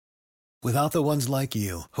Without the ones like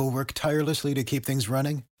you, who work tirelessly to keep things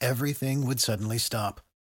running, everything would suddenly stop.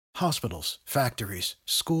 Hospitals, factories,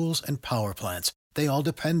 schools, and power plants, they all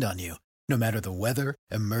depend on you. No matter the weather,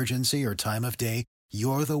 emergency, or time of day,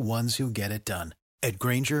 you're the ones who get it done. At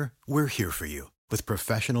Grainger, we're here for you with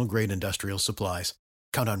professional-grade industrial supplies.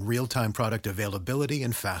 Count on real-time product availability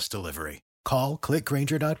and fast delivery. Call,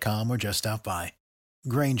 clickgrainger.com, or just stop by.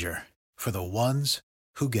 Grainger, for the ones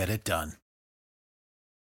who get it done.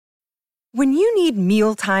 When you need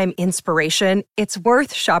mealtime inspiration, it's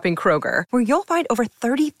worth shopping Kroger, where you'll find over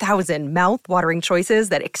 30,000 mouth-watering choices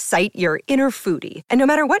that excite your inner foodie. And no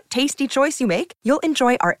matter what tasty choice you make, you'll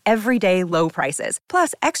enjoy our everyday low prices,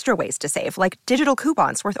 plus extra ways to save, like digital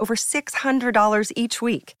coupons worth over $600 each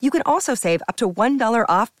week. You can also save up to $1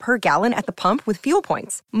 off per gallon at the pump with fuel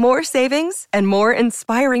points. More savings and more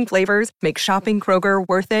inspiring flavors make shopping Kroger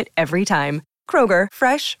worth it every time. Kroger,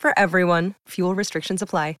 fresh for everyone. Fuel restrictions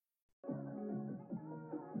apply.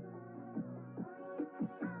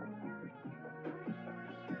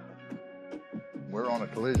 We're on a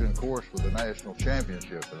collision course with the national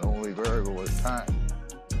championship, and the only variable is time.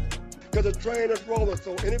 Because the train is rolling,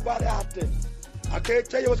 so anybody out there, I can't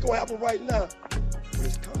tell you what's going to happen right now, but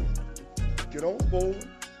it's coming. Get on board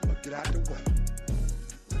or get out the way.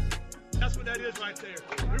 That's what that is right there.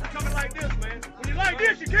 We're coming like this, man. When you like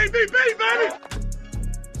this, you can't be beat, baby!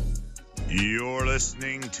 You're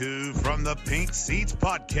listening to From the Pink Seats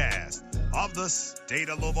podcast of the State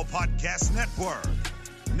of Louisville Podcast Network.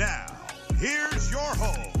 Now, here's your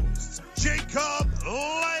hosts, Jacob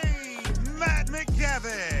Lane, Matt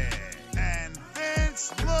McGavin, and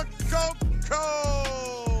Vince Lococo.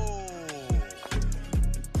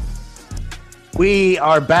 We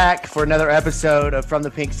are back for another episode of From the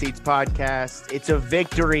Pink Seats podcast. It's a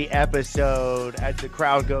victory episode as the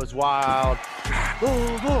crowd goes wild.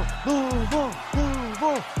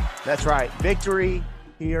 That's right, victory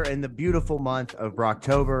here in the beautiful month of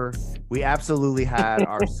Brocktober. We absolutely had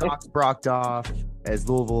our socks brocked off as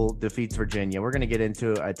Louisville defeats Virginia. We're going to get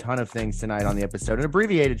into a ton of things tonight on the episode. An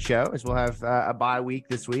abbreviated show, as we'll have a bye week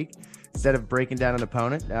this week. Instead of breaking down an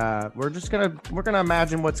opponent, we're gonna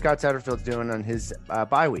imagine what Scott Satterfield's doing on his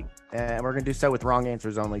bye week, and we're gonna do so with wrong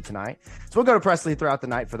answers only tonight. So we'll go to Presley throughout the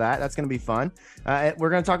night for that. That's gonna be fun. We're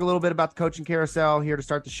gonna talk a little bit about the coaching carousel here to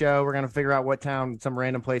start the show. We're gonna figure out what town, some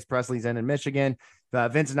random place Presley's in Michigan.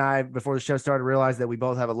 Vince and I, before the show started, realized that we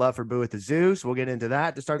both have a love for Boo at the Zoo, so we'll get into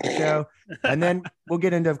that to start the show. And then we'll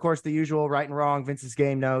get into, of course, the usual right and wrong, Vince's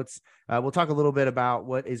game notes. We'll talk a little bit about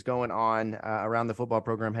what is going on around the football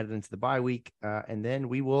program headed into the bye week. And then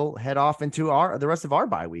we will head off into the rest of our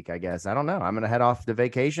bye week, I guess. I don't know. I'm going to head off to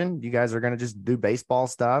vacation. You guys are going to just do baseball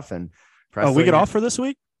stuff. And Presley, we get off for this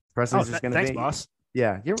week? Presley's just going to be. Thanks, boss.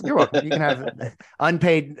 Yeah, you're welcome. You can have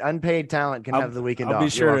unpaid talent can have the weekend off. I'll be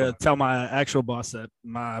sure to tell my actual boss that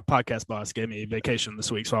my podcast boss gave me vacation this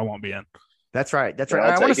week, so I won't be in. That's right. That's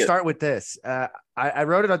right. I want to start with this. I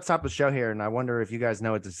wrote it on top of the show here, and I wonder if you guys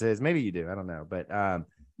know what this is. Maybe you do. I don't know. But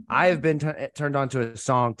I have been turned on to a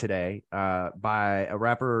song today by a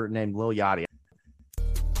rapper named Lil Yachty.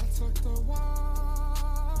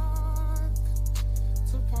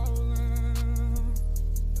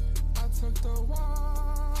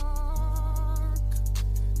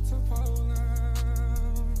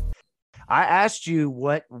 I asked you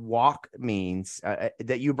what walk means,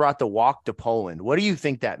 that you brought the walk to Poland. What do you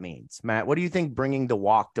think that means, Matt? What do you think bringing the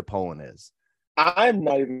walk to Poland is? I'm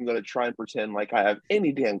not even going to try and pretend like I have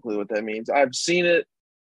any damn clue what that means. I've seen it.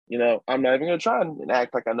 I'm not even going to try and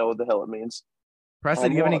act like I know what the hell it means.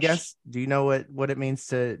 Preston, do you have any guess? Do you know what it means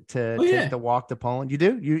to take the walk to Poland? You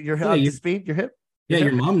do? You're up to speed? You're hip?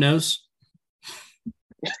 Your mom knows.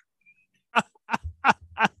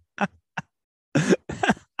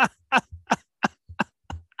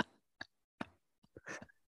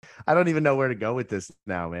 I don't even know where to go with this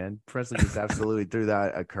now, man. Preston just absolutely threw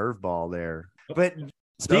that a curveball there. But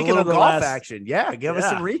speaking of the golf action, give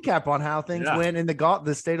us a recap on how things went in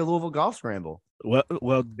the State of Louisville golf scramble.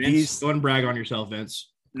 Well, Vince, go and brag on yourself,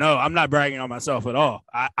 Vince. No, I'm not bragging on myself at all.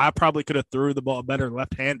 I probably could have threw the ball better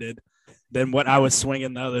left-handed than what I was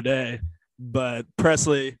swinging the other day. But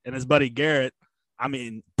Presley and his buddy Garrett, I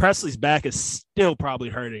mean, Presley's back is still probably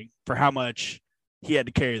hurting for how much he had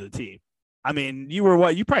to carry the team. I mean, you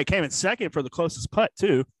probably came in second for the closest putt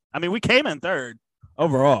too. I mean, we came in third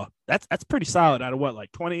overall. That's pretty solid out of what,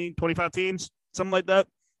 like 20, 25 teams, something like that.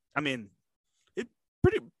 I mean,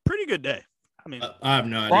 pretty good day. I mean, I have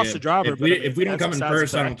no idea. Lost the driver. If we don't come in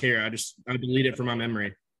first, I don't care. I delete it from my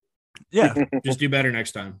memory. Yeah. Just do better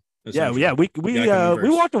next time. We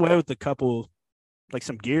walked away with a couple like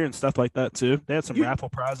some gear and stuff like that too. They had some raffle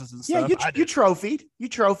prizes and stuff. Yeah, you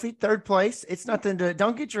trophied third place. It's nothing to,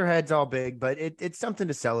 don't get your heads all big, but it's something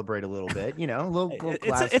to celebrate a little bit, you know, a little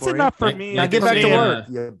it's enough for me. Now get back to work,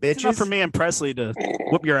 you bitches. It's enough for me and Presley to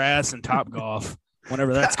whoop your ass in Top Golf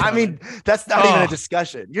whenever that's coming. I mean, that's not even a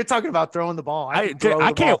discussion. You're talking about throwing the ball. I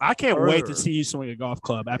can't wait to see you swing a golf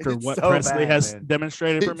club after what so Presley bad, has man.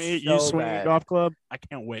 demonstrated for me. You swinging a golf club, I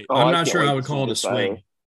can't wait. I'm not sure I would call it a swing.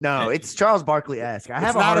 No, it's Charles Barkley-esque.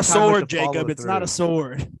 It's not a sword, Jacob. It's not a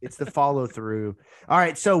sword. It's the follow through. All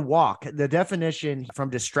right. So walk. The definition from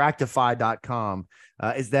distractify.com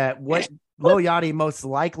is that what Lil Yachty most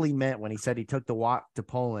likely meant when he said he took the walk to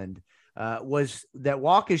Poland was that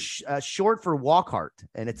walk is short for Walkhart,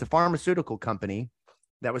 and it's a pharmaceutical company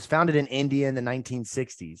that was founded in India in the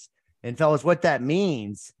 1960s. And fellas, what that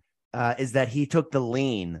means is that he took the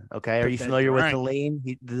lean. Okay. Are you familiar with the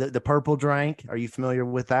lean? The purple drink. Are you familiar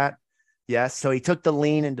with that? Yes. So he took the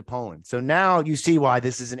lean into Poland. So now you see why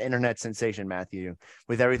this is an internet sensation, Matthew,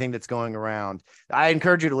 with everything that's going around. I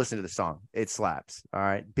encourage you to listen to the song. It slaps. All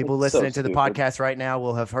right. People listening to the podcast right now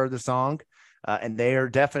will have heard the song. And they are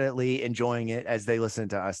definitely enjoying it as they listen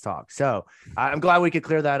to us talk. So I'm glad we could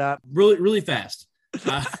clear that up. Really, really fast.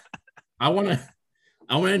 I want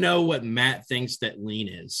to know what Matt thinks that lean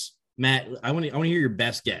is. Matt, I want to hear your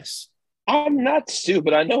best guess. I'm not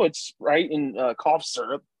stupid. I know it's Sprite and cough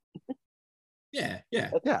syrup. Yeah.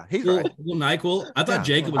 He's right. Well, NyQuil. I thought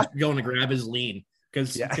Jacob was going to grab his lean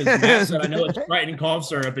because Matt said, I know it's Sprite and cough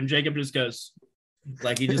syrup, and Jacob just goes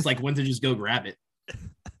like he just like went to just go grab it.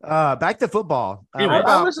 Back to football.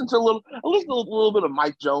 I listened to a little bit of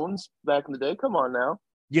Mike Jones back in the day. Come on now.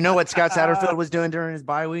 You know what Scott Satterfield was doing during his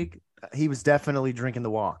bye week? He was definitely drinking the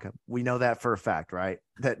walk. We know that for a fact, right?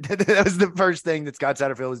 That was the first thing that Scott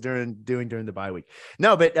Satterfield was doing during the bye week.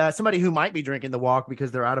 No, but somebody who might be drinking the walk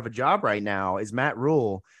because they're out of a job right now is Matt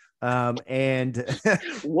Rule. And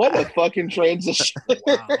what a fucking transition.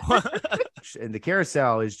 And the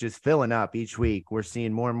carousel is just filling up each week. We're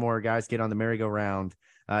seeing more and more guys get on the merry-go-round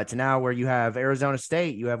to now where you have Arizona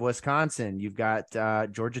State, you have Wisconsin, you've got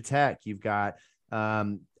Georgia Tech, you've got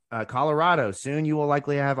Colorado. Soon you will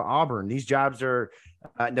likely have Auburn. These jobs are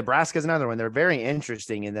Nebraska's another one. They're very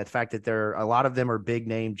interesting in the fact that a lot of them are big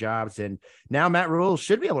name jobs. And now Matt Rule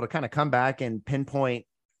should be able to kind of come back and pinpoint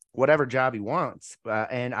whatever job he wants.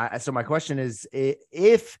 So my question is,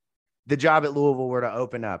 if the job at Louisville were to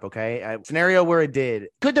open up, okay, a scenario where it did,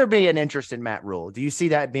 could there be an interest in Matt Rule? Do you see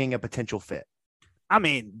that being a potential fit? I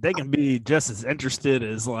mean, they can be just as interested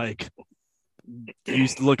as like you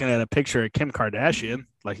looking at a picture of Kim Kardashian.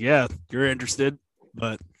 Like, yeah, you're interested,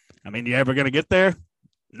 but I mean, you ever going to get there?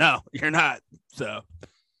 No, you're not. So,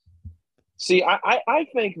 see, I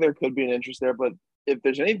think there could be an interest there, but if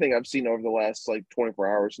there's anything I've seen over the last like 24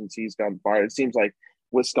 hours since he's gotten fired, it seems like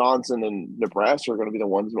Wisconsin and Nebraska are going to be the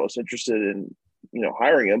ones most interested in,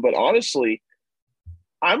 hiring him. But honestly,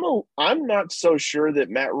 I'm not so sure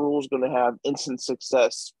that Matt Rule is going to have instant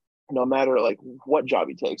success no matter like what job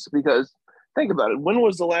he takes, because think about it. When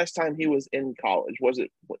was the last time he was in college? Was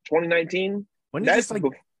it 2019? When that's like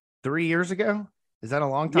 3 years ago? Is that a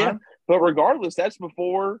long time? Yeah, but regardless, that's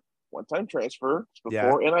before one-time transfer. It's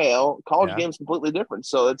before NIL. College game's completely different,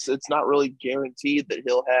 so it's not really guaranteed that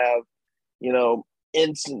he'll have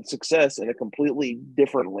instant success in a completely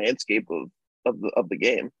different landscape of the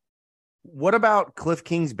game. What about Cliff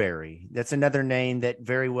Kingsbury? That's another name that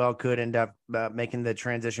very well could end up making the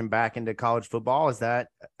transition back into college football. Is that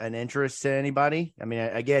an interest to anybody? I mean,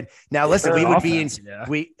 again, now listen,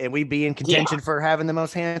 we'd be in contention for having the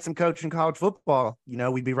most handsome coach in college football.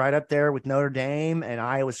 We'd be right up there with Notre Dame and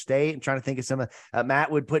Iowa State. I'm trying to think of some.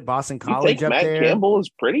 Matt would put Boston College up Matt there. Campbell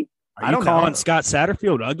is pretty. Are you calling Scott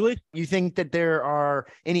Satterfield ugly? You think that there are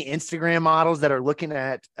any Instagram models that are looking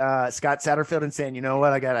at Scott Satterfield and saying, you know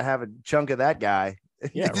what, I got to have a chunk of that guy?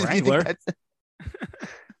 Yeah, Wrangler.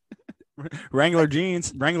 Wrangler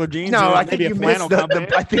jeans. No, I think you missed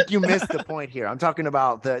I think you missed the point here. I'm talking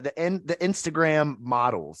about the Instagram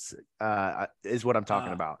models is what I'm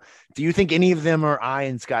talking about. Do you think any of them are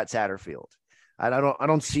eyeing Scott Satterfield? I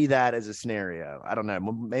don't see that as a scenario. I don't know.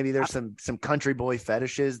 Maybe there's some country boy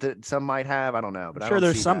fetishes that some might have. I don't know, but I'm sure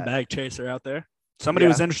there's some bag chaser out there. Somebody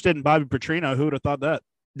was interested in Bobby Petrino. Who would have thought that?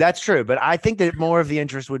 That's true, but I think that more of the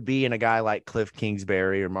interest would be in a guy like Cliff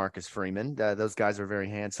Kingsbury or Marcus Freeman. Those guys are very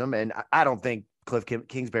handsome, and I don't think Cliff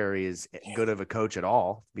Kingsbury is good of a coach at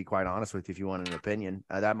all, to be quite honest with you. If you want an opinion,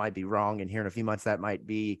 that might be wrong, and here in a few months that might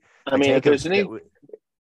be. I mean, if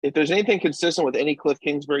there's anything consistent with any Cliff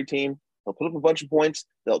Kingsbury team, they'll put up a bunch of points.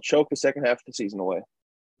 They'll choke the second half of the season away.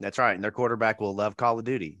 That's right. And their quarterback will love Call of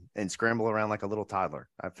Duty and scramble around like a little toddler.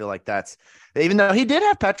 I feel like that's, even though he did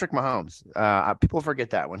have Patrick Mahomes. People forget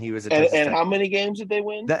that when he was at Texas And Tech. how many games did they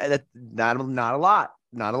win? Not a lot.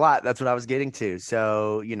 Not a lot. That's what I was getting to.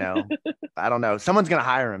 So, I don't know. Someone's going to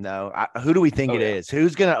hire him, though. Who do we think it is?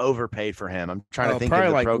 Who's going to overpay for him? I'm trying to think probably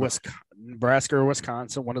of the like program. Nebraska or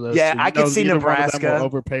Wisconsin, one of those. Yeah, I could see Nebraska will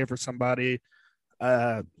overpay for somebody.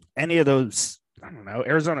 Any of those, I don't know.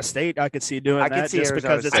 Arizona State, I could see doing that just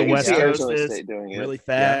because it's a West Coast is really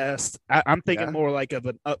fast. Yeah. I'm thinking more like of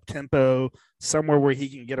an up tempo, somewhere where he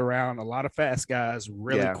can get around a lot of fast guys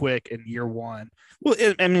really quick in year one. Well,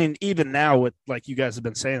 I mean, even now with like you guys have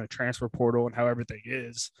been saying, the transfer portal and how everything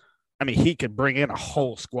is, I mean, he could bring in a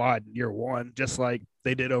whole squad in year one, just like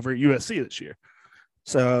they did over at USC this year.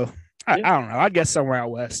 So I don't know. I guess somewhere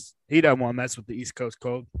out west. He doesn't want to mess with the East Coast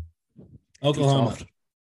cold. Oklahoma.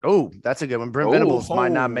 Oh, that's a good one. Brent Venables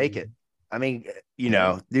might not make it. I mean, you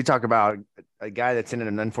talk about a guy that's in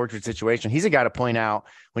an unfortunate situation. He's a guy to point out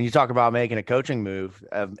when you talk about making a coaching move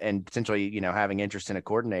and potentially, having interest in a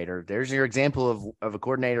coordinator. There's your example of a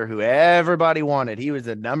coordinator who everybody wanted. He was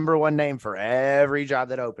the number one name for every job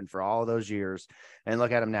that opened for all those years. And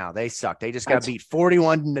look at him now. They suck. They just got beat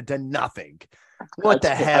 41 to nothing. What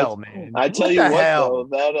the hell, man? I tell you what, though,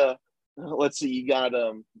 that let's see, you got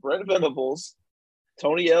Brent Venables,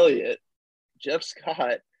 Tony Elliott, Jeff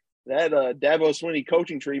Scott. That Dabo Swinney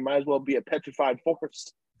coaching tree might as well be a petrified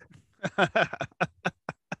forest.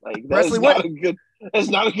 Like that's not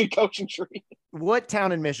a good coaching tree. What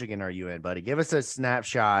town in Michigan are you in, buddy? Give us a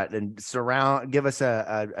snapshot and give us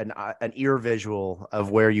an ear visual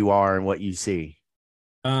of where you are and what you see.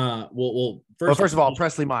 First of all,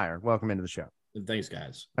 Presley Meyer, welcome into the show. Thanks,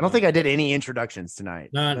 guys. I don't think I did any introductions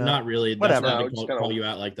tonight. Not really. Whatever. That's why I call you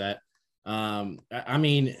out like that. I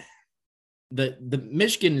mean, the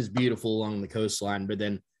Michigan is beautiful along the coastline, but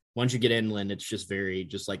then once you get inland, it's just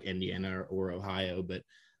like Indiana or Ohio. But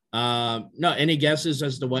no, any guesses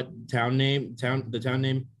as to what the town name?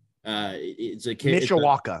 It's a kid.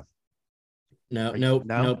 Mishawaka.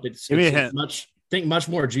 Nope. Think much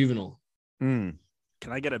more juvenile. Can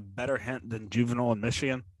I get a better hint than juvenile in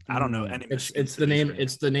Michigan? I don't know any. It's the name.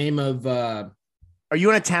 It's the name of. Are you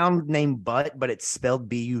in a town named but it's spelled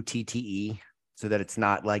Butte, so that it's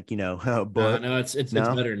not like but no, it's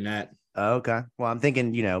better than that. Okay, well, I'm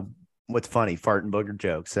thinking what's funny, fart and booger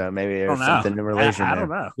jokes. So maybe there's something in relation. I don't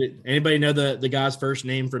know. Anybody know the guy's first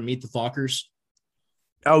name from Meet the Fockers?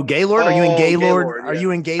 Oh, Gaylord. Are you in Gaylord? Are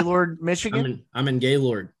you in Gaylord, Michigan? I'm in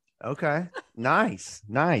Gaylord. Okay, nice.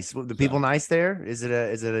 The people nice there? Is it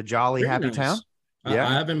a jolly, happy town? Yeah,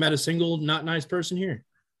 I haven't met a single not nice person here.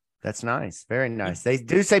 That's nice. Very nice. They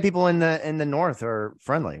do say people in the north are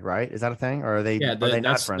friendly, right? Is that a thing? Or are they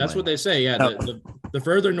not friendly? That's what they say. Yeah. The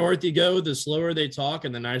further north you go, the slower they talk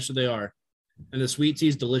and the nicer they are. And the sweet tea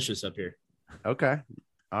is delicious up here. Okay.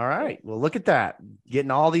 All right. Well, look at that.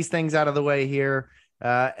 Getting all these things out of the way here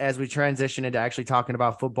as we transition into actually talking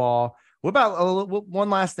about football. What about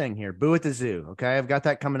one last thing here? Boo at the Zoo. Okay. I've got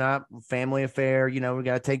that coming up. Family affair. We got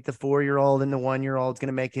to take the 4-year-old and the 1-year-old. It's going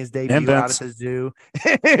to make his debut out at the zoo.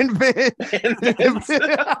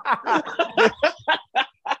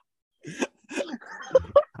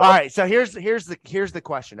 All right. So here's the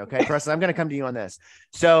question. Okay, Preston, I'm going to come to you on this.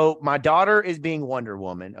 So my daughter is being Wonder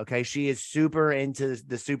Woman. Okay. She is super into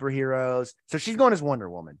the superheroes. So she's going as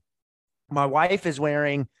Wonder Woman. My wife is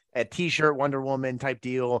wearing a t-shirt Wonder Woman type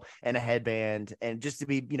deal and a headband, and just to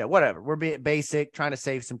be, whatever. We're being basic, trying to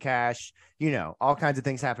save some cash, all kinds of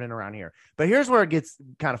things happening around here. But here's where it gets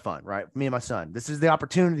kind of fun, right? Me and my son. This is the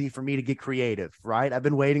opportunity for me to get creative, right? I've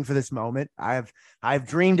been waiting for this moment. I've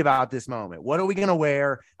dreamed about this moment. What are we going to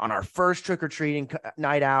wear on our first trick-or-treating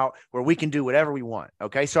night out where we can do whatever we want?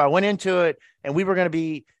 Okay. So I went into it and we were going to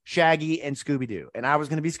be Shaggy and Scooby-Doo, and I was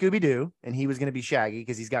going to be Scooby-Doo and he was going to be Shaggy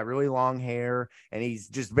because he's got really long hair and he's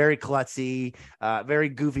just very klutzy, very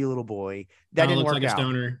goofy little boy. That didn't work out.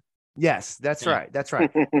 Stoner. Yes, that's right. That's right.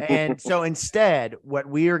 And so instead, what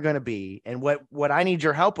we are going to be, and what I need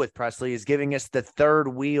your help with, Presley, is giving us the third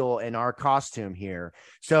wheel in our costume here.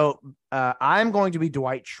 So I'm going to be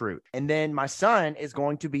Dwight Schrute, and then my son is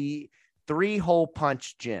going to be 3-hole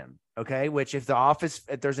punch Jim. Okay, which if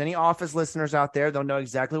there's any Office listeners out there, they'll know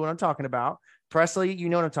exactly what I'm talking about. Presley, you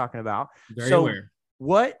know what I'm talking about. Very aware.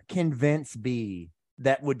 What can Vince be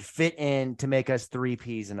that would fit in to make us 3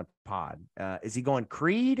 peas in a pod? Is he going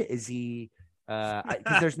Creed? Is he?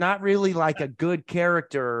 Because there's not really like a good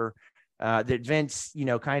character that Vince,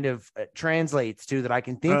 kind of translates to that I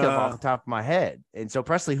can think of off the top of my head. And so,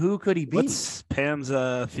 Presley, who could he be? What's Pam's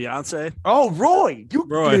fiance? Oh, Roy.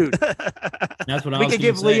 Roy. Dude. That's what I We was could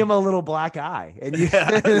give say. Liam a little black eye. And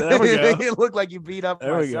there we go. it looked like you beat up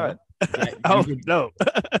there my we son. Go. No.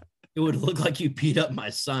 It would look like you beat up my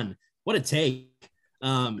son. What a take.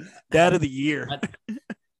 Dad of the year.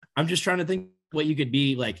 I'm just trying to think what you could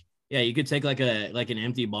be like. Yeah, you could take like an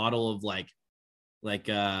empty bottle of like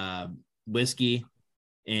whiskey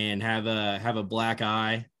and have a black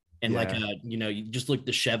eye and you just look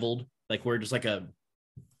disheveled, like wear just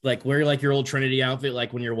wear like your old Trinity outfit,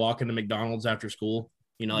 like when you're walking to McDonald's after school,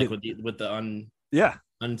 like with the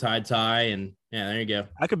untied tie, and there you go.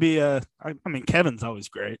 I could be I mean Kevin's always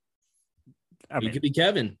great. You could be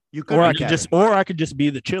Kevin. You could, or I could just be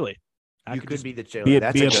the chili. You could be the chili.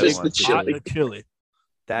 That's a good one. The chili.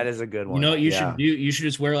 That is a good one. You should do. You should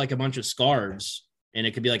just wear like a bunch of scarves, and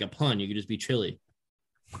it could be like a pun. You could just be chili.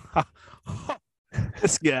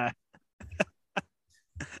 This guy.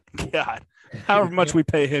 God, however much we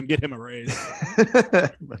pay him, get him a raise.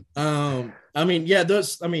 I mean,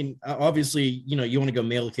 those. I mean, obviously, you want to go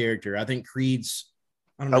male character. I think Creed's.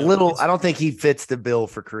 I don't think he fits the bill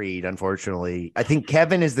for Creed, unfortunately. I think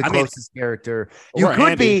Kevin is the closest character. You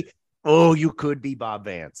could Andy. You could be Bob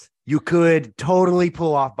Vance. You could totally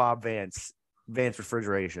pull off Bob Vance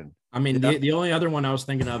refrigeration. I mean, the only other one I was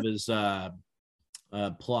thinking of is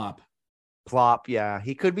Plop. Plop, yeah.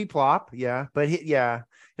 He could be Plop, yeah. But he doesn't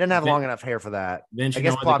have long enough hair for that. Vince, I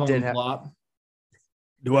guess Plop did have Plop.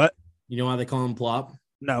 What? You know why they call him Plop?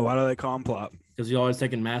 No, why do they call him Plop? Because he's always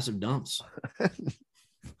taking massive dumps.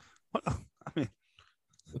 I mean,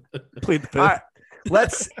 plead the fifth. All right,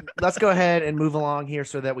 let's go ahead and move along here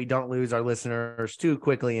so that we don't lose our listeners too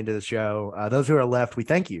quickly into the show. Those who are left, we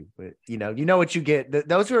thank you. But, you know what you get.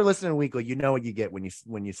 Those who are listening weekly, you know what you get when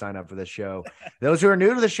you sign up for this show. Those who are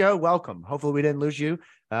new to the show, welcome. Hopefully we didn't lose you.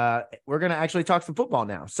 We're going to actually talk some football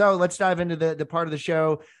now. So let's dive into the part of the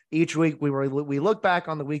show. Each week we look back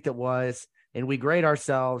on the week that was, and we grade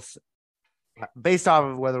ourselves based off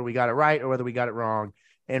of whether we got it right or whether we got it wrong,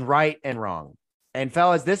 and right and wrong. And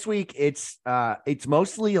fellas, this week it's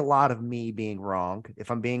mostly a lot of me being wrong, if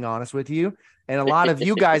I'm being honest with you, and a lot of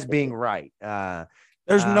you guys being right.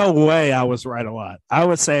 There's no way I was right a lot. I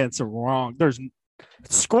would say it's a wrong. There's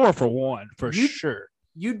score for one for sure.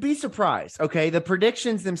 You'd be surprised. Okay, the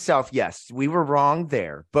predictions themselves, yes, we were wrong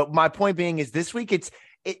there. But my point being is this week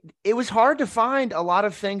it was hard to find a lot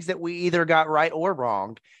of things that we either got right or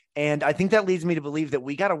wrong. And I think that leads me to believe that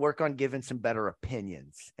we got to work on giving some better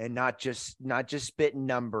opinions and not just spitting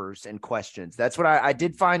numbers and questions. That's what I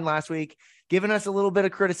did find last week, giving us a little bit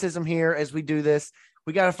of criticism here as we do this.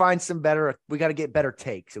 We got to find we got to get better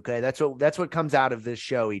takes. Okay. That's what comes out of this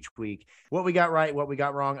show each week. What we got right, what we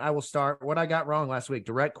got wrong. I will start what I got wrong last week.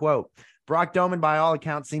 Direct quote: Brock Doman, by all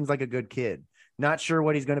accounts, seems like a good kid. Not sure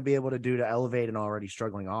what he's going to be able to do to elevate an already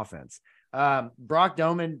struggling offense. Brock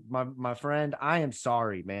Doman, my friend, I am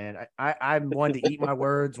sorry, man. I'm one to eat my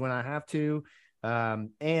words when I have to. I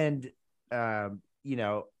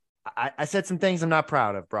said some things I'm not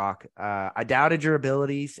proud of, Brock. I doubted your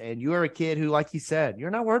abilities, and you are a kid who, like you said,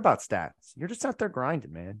 you're not worried about stats. You're just out there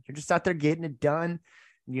grinding, man. You're just out there getting it done.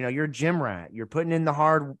 You're a gym rat. You're putting in the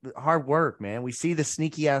hard work, man. We see the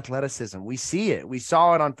sneaky athleticism. We see it. We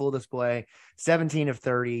saw it on full display. 17 of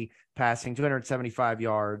 30 passing, 275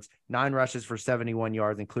 yards, 9 rushes for 71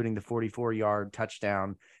 yards, including the 44-yard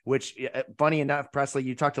touchdown, which, funny enough, Presley,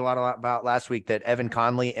 you talked a lot about last week that Evan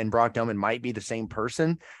Conley and Brock Doman might be the same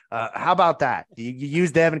person. How about that? You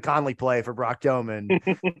used the Evan Conley play for Brock Doman.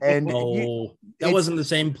 And that wasn't the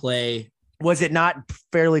same play. Was it not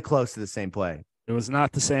fairly close to the same play? It was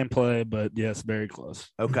not the same play, but yes, very close.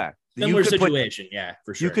 Okay. Similar situation. Yeah,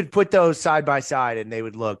 for sure. You could put those side by side and they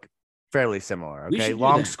would look fairly similar. Okay.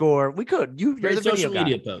 Long score. We could. You're the social video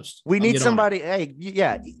media guy. post. We need somebody. Hey,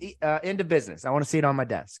 into business. I want to see it on my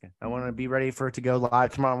desk. I want to be ready for it to go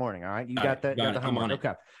live tomorrow morning. All right. You got that? Got the homework.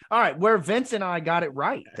 Okay. All right. Where Vince and I got it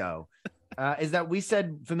right, though, is that we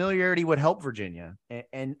said familiarity would help Virginia.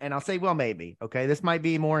 And I'll say, well, maybe. Okay. This might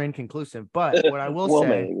be more inconclusive, but what I will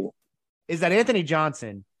say is that Anthony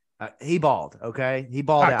Johnson, he balled. Okay. He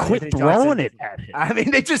balled out. Quit throwing it at him. I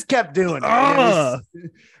mean, they just kept doing it.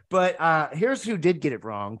 But here's who did get it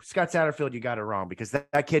wrong. Scott Satterfield, you got it wrong because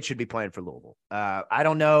that kid should be playing for Louisville. I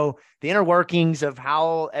don't know the inner workings of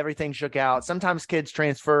how everything shook out. Sometimes kids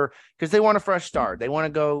transfer because they want a fresh start. They want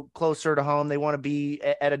to go closer to home. They want to be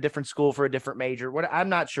at a different school for a different major. I'm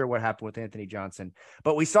not sure what happened with Anthony Johnson,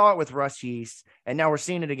 but we saw it with Russ Yeast, and now we're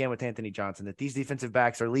seeing it again with Anthony Johnson, that these defensive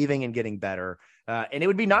backs are leaving and getting better. And it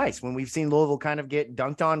would be nice when we've seen Louisville kind of get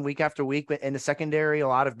dunked on week after week in the secondary, a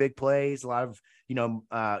lot of big plays, a lot of,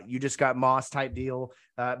 you just got Moss type deal.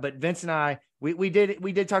 But Vince and I, we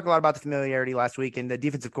did talk a lot about the familiarity last week, and the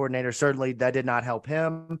defensive coordinator, certainly that did not help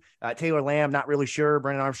him. Taylor Lamb, not really sure.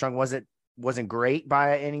 Brennan Armstrong wasn't great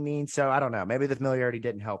by any means. So I don't know. Maybe the familiarity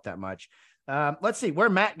didn't help that much. Let's see where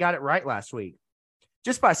Matt got it right last week.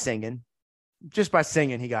 Just by singing,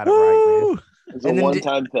 he got it right, man. It's a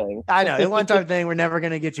one-time thing. I know, a one-time thing. We're never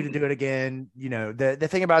going to get you to do it again. The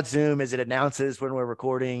thing about Zoom is it announces when we're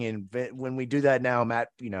recording, and when we do that now, Matt,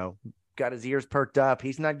 got his ears perked up.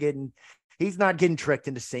 He's not getting tricked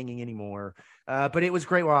into singing anymore. But it was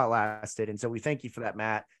great while it lasted, and so we thank you for that,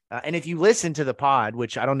 Matt. And if you listen to the pod,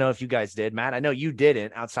 which I don't know if you guys did, Matt, I know you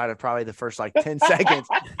didn't outside of probably the first 10 seconds,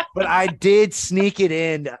 but I did sneak it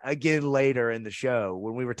in again later in the show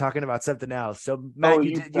when we were talking about something else. So Matt,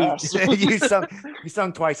 you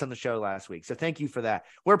sung twice on the show last week. So thank you for that.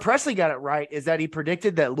 Where Presley got it right is that he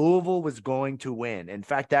predicted that Louisville was going to win. In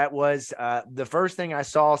fact, that was the first thing I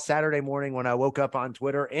saw Saturday morning when I woke up on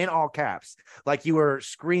Twitter in all caps, like you were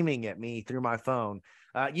screaming at me through my phone.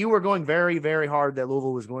 You were going very, very hard that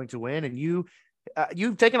Louisville was going to win, and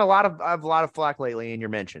you've taken a lot of flack lately in your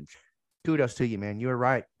mentions. Kudos to you, man. You were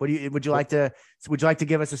right. Would you like to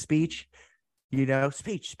give us a speech?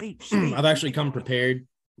 Speech. I've actually come prepared.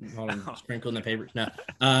 Hold on, sprinkling the papers. No.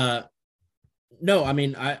 I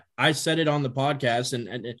mean, I said it on the podcast,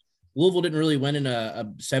 and Louisville didn't really win in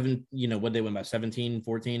a 7. What they win by 17,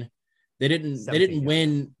 14. They didn't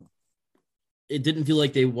win. It didn't feel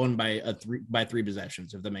like they won by three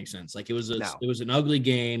possessions, if that makes sense. Like it was an ugly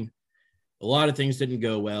game. A lot of things didn't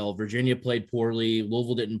go well. Virginia played poorly.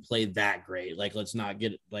 Louisville didn't play that great. Like, let's not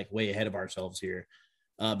get way ahead of ourselves here.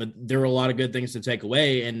 But there were a lot of good things to take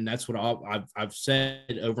away, and that's what I've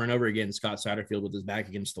said over and over again. Scott Satterfield with his back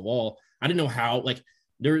against the wall. I didn't know how.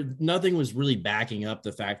 Nothing was really backing up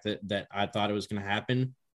the fact that I thought it was going to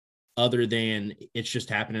happen. Other than it's just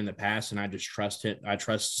happened in the past, and I just trust it. I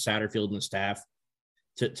trust Satterfield and the staff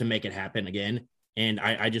to make it happen again. And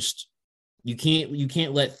I just you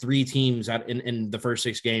can't let 3 teams out in the first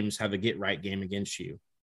 6 games have a get right game against you.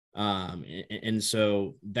 And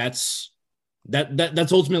so that's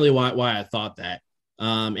ultimately why I thought that.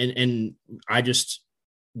 And I just,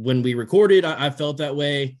 when we recorded, I felt that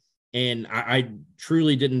way. And I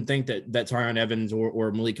truly didn't think that Tyon Evans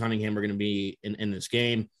or Malik Cunningham were going to be in this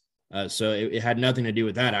game. So it had nothing to do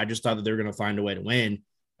with that. I just thought that they were going to find a way to win.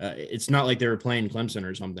 It's not like they were playing Clemson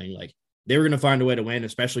or something. Like they were going to find a way to win,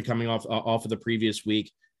 especially coming off of the previous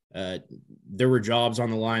week. There were jobs on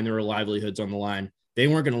the line. There were livelihoods on the line. They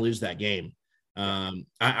weren't going to lose that game.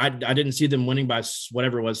 I didn't see them winning by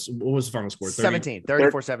whatever it was. What was the final score? 34-17.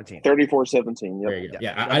 34-17. 34-17. Yep.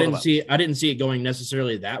 Yeah. I didn't see it going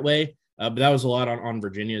necessarily that way. But that was a lot on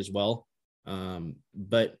Virginia as well.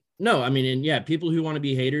 But no, I mean, and yeah, people who want to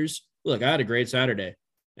be haters, look, I had a great Saturday,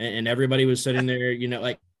 and everybody was sitting there,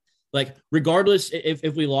 like regardless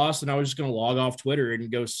if we lost, and I was just going to log off Twitter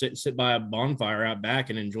and go sit by a bonfire out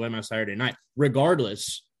back and enjoy my Saturday night.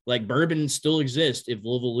 Regardless, like bourbon still exists if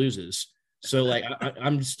Louisville loses. So like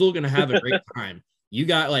I'm still going to have a great time. You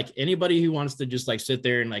got like anybody who wants to just like sit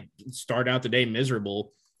there and like start out the day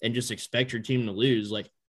miserable and just expect your team to lose. Like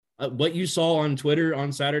what you saw on Twitter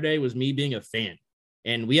on Saturday was me being a fan.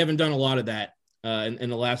 And we haven't done a lot of that in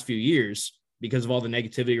the last few years because of all the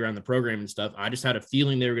negativity around the program and stuff. I just had a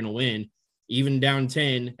feeling they were going to win. Even down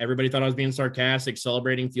 10, everybody thought I was being sarcastic,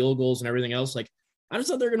 celebrating field goals and everything else. Like, I just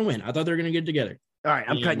thought they were going to win. I thought they were going to get together. All right,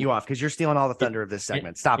 I'm cutting you off because you're stealing all the thunder of this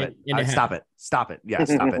segment. Stop it. Stop it. Yeah,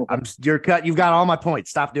 stop it. You're cut. You've got all my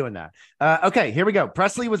points. Stop doing that. Okay, here we go.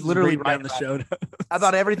 Presley was literally right on the show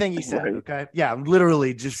about everything he said. Okay, yeah, I'm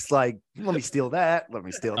literally just like, let me steal that. Let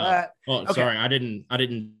me steal that. Oh, okay. Sorry, I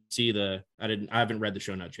haven't read the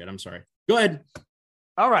show notes yet. I'm sorry. Go ahead.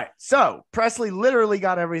 All right. So Presley literally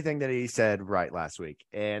got everything that he said right last week.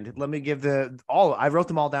 And let me give I wrote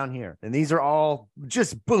them all down here. And these are all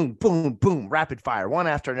just boom, boom, boom, rapid fire, one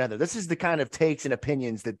after another. This is the kind of takes and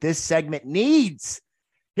opinions that this segment needs.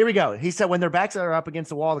 Here we go. He said, when their backs are up against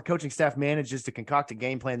the wall, the coaching staff manages to concoct a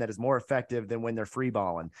game plan that is more effective than when they're free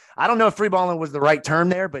balling. I don't know if free balling was the right term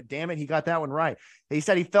there, but damn it, he got that one right. He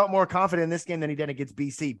said he felt more confident in this game than he did against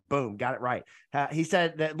BC. Boom, got it right. He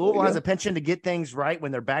said that Louisville has a penchant to get things right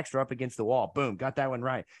when their backs are up against the wall. Boom, got that one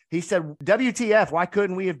right. He said, WTF, why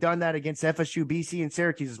couldn't we have done that against FSU, BC, and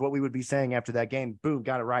Syracuse is what we would be saying after that game. Boom,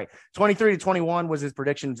 got it right. 23-21 was his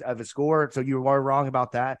predictions of the score, so you were wrong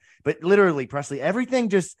about that. But literally, Presley, everything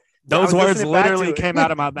just – those words literally came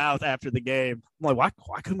out of my mouth after the game. I'm like,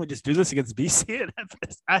 why couldn't we just do this against BC and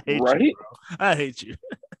FS? I hate you, bro. I hate you.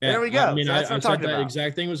 Yeah, there we go. I mean, so I thought that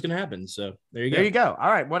exact thing was going to happen. So there you go. There you go.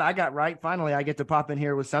 All right. What I got right. Finally, I get to pop in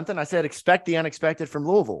here with something. I said, expect the unexpected from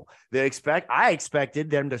Louisville. I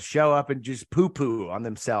expected them to show up and just poo-poo on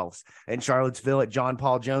themselves in Charlottesville at John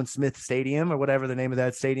Paul Jones Smith Stadium or whatever the name of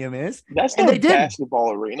that stadium is. That's not a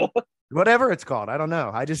basketball arena. Whatever it's called. I don't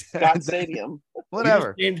know. I just Scott Stadium.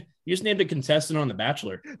 Whatever. You just named a contestant on The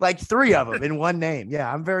Bachelor. Like 3 of them in one name.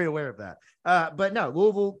 Yeah, I'm very aware of that. But no,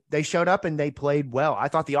 Louisville, they showed up and they played well. I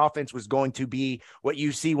thought the offense was going to be what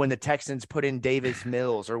you see when the Texans put in Davis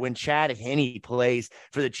Mills or when Chad Henne plays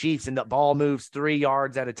for the Chiefs and the ball moves 3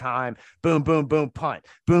 yards at a time. Boom, boom, boom, punt.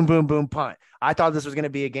 Boom, boom, boom, punt. I thought this was going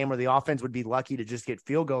to be a game where the offense would be lucky to just get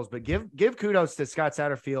field goals, but give kudos to Scott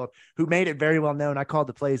Satterfield, who made it very well known. I called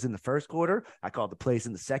the plays in the first quarter. I called the plays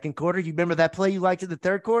in the second quarter. You remember that play you liked in the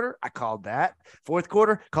third quarter? I called that. Fourth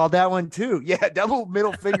quarter, called that one too. Yeah, double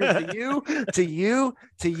middle fingers to you, to you,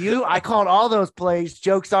 to you. I called all those plays.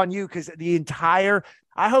 Jokes on you, because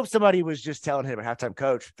I hope somebody was just telling him at halftime,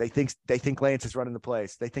 coach, they think Lance is running the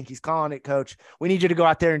place. They think he's calling it, coach. We need you to go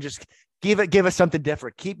out there and just give us something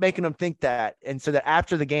different. Keep making them think that. And so that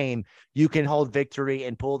after the game, you can hold victory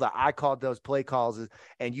and pull I called those play calls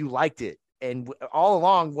and you liked it. And all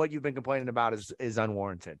along, what you've been complaining about is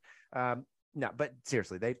unwarranted. No, but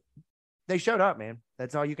seriously, they showed up, man.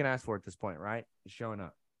 That's all you can ask for at this point, right? Just showing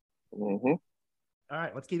up. Mm-hmm. All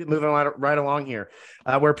right, let's keep it moving right along here.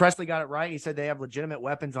 Where Presley got it right, he said they have legitimate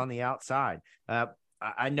weapons on the outside.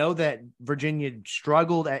 I know that Virginia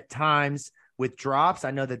struggled at times with drops.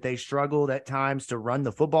 I know that they struggled at times to run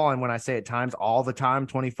the football. And when I say at times, all the time,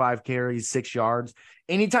 25 carries, 6 yards.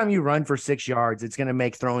 Anytime you run for 6 yards, it's going to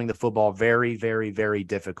make throwing the football very, very, very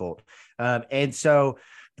difficult. And so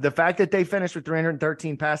the fact that they finished with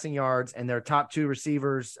 313 passing yards and their top 2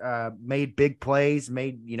 receivers made big plays,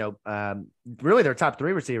 really their top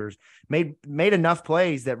 3 receivers made enough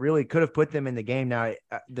plays that really could have put them in the game. Now,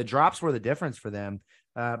 the drops were the difference for them.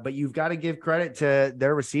 But you've got to give credit to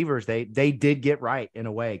their receivers. They did get right in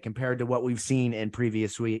a way compared to what we've seen in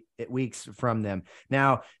previous weeks from them.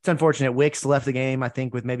 Now, it's unfortunate. Wicks left the game, I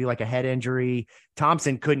think, with maybe like a head injury.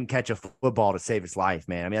 Thompson couldn't catch a football to save his life,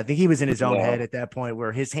 man. I mean, I think he was in his own head at that point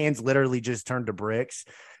where his hands literally just turned to bricks.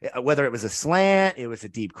 Whether it was a slant, it was a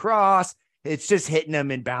deep cross, it's just hitting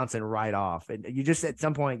them and bouncing right off. And you just, at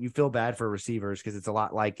some point, you feel bad for receivers because it's a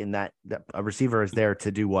lot like in that a receiver is there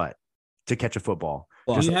to do what? To catch a football.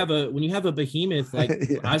 When you have a behemoth, like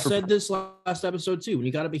I said this last episode too, when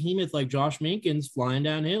you got a behemoth like Josh Minkins flying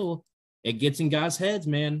downhill, it gets in guys' heads,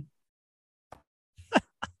 man. Oh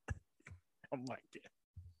my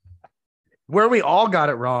God. Where we all got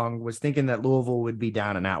it wrong was thinking that Louisville would be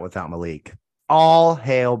down and out without Malik. All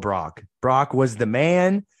hail Brock. Brock was the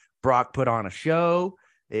man. Brock put on a show.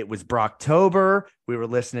 It was Brocktober. We were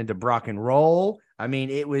listening to Brock and Roll. I mean,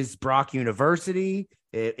 it was Brock University.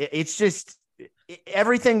 It's just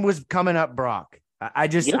everything was coming up Brock. I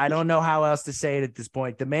don't know how else to say it at this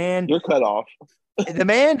point. The man, you're cut off. The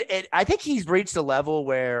man, I think he's reached a level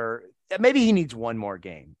where maybe he needs one more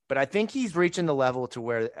game, but I think he's reaching the level to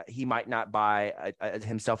where he might not buy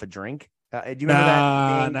himself a drink. Do you remember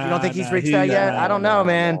that? You don't think he's reached that yet? I don't know,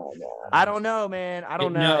 man. I don't know, man. I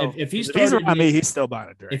don't know. If he's around me, he's still buying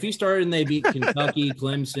a drink. If he started and they beat Kentucky,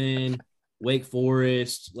 Clemson, Wake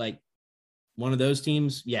Forest, like one of those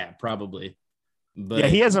teams, yeah, probably. But yeah,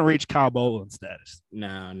 he hasn't reached Kyle Boland status.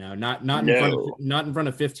 No, not in front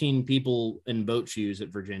of 15 people in boat shoes at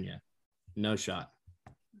Virginia. No shot.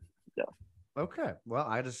 Okay. Well,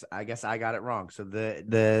 I guess I got it wrong. So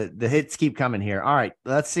the hits keep coming here. All right.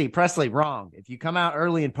 Let's see. Presley, wrong. If you come out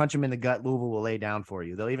early and punch them in the gut, Louisville will lay down for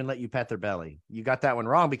you. They'll even let you pet their belly. You got that one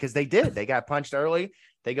wrong because they did. They got punched early.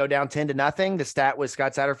 They go down 10-0. The stat was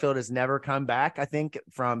Scott Satterfield has never come back, I think,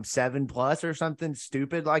 from 7+ or something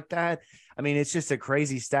stupid like that. I mean, it's just a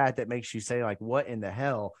crazy stat that makes you say, like, what in the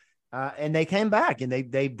hell? And they came back and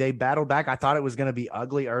they battled back. I thought it was going to be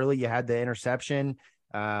ugly early. You had the interception.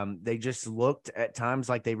 They just looked at times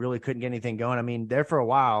like they really couldn't get anything going. I mean, there for a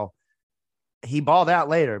while, he balled out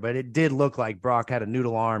later, but it did look like Brock had a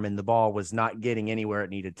noodle arm and the ball was not getting anywhere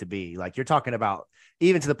it needed to be. Like you're talking about,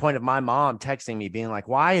 even to the point of my mom texting me being like,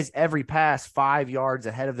 why is every pass 5 yards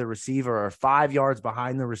ahead of the receiver or 5 yards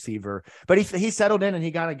behind the receiver? But he settled in and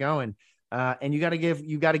he got it going. And you got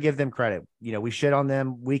to give them credit. You know, we shit on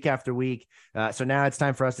them week after week. So now it's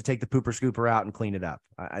time for us to take the pooper scooper out and clean it up.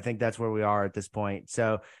 I think that's where we are at this point.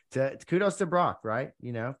 So kudos to Brock, right?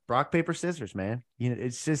 You know, Brock, paper, scissors, man. You know,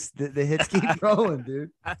 it's just the hits keep rolling,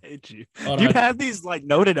 dude. I hate you. Do you have these like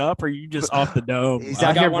noted up, or are you just off the dome? He's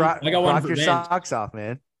out here. I got one Brock for your Vince. socks off,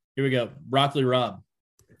 man. Here we go. Broccoli Rob.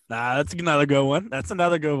 Nah, that's another good one. That's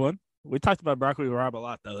another good one. We talked about broccoli Rob a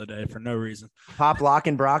lot the other day for no reason. Pop, lock,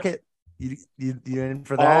 and Brockett. You in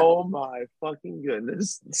for that? Oh my fucking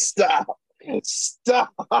goodness! Stop!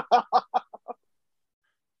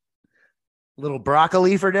 Little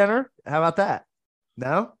broccoli for dinner. How about that?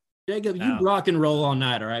 No, Jacob, you rock and roll all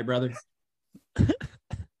night, all right, brother.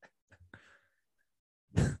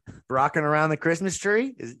 Rocking around the Christmas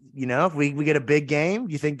tree. You know, if we get a big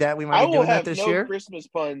game, you think that we might be doing that this year? Christmas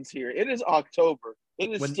puns here. It is October.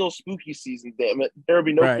 It is still spooky season. Damn it! There will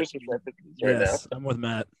be no Christmas references right now. I'm with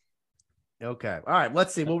Matt. Okay. All right.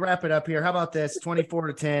 Let's see. We'll wrap it up here. How about this?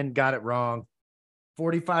 24-10. Got it wrong.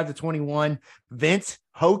 45-21. Vince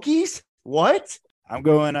Hokies. What? I'm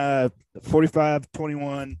going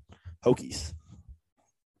 45-21 Hokies.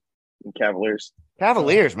 Cavaliers.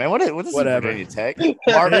 Cavaliers, man. What is Whatever. Virginia Tech?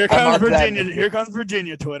 Here comes Virginia. Here comes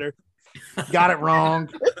Virginia Twitter. Got it wrong.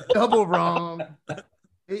 Double wrong.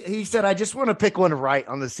 He said, I just want to pick one right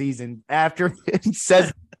on the season after he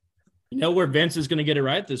says. You know where Vince is going to get it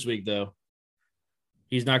right this week, though?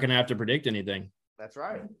 He's not going to have to predict anything. That's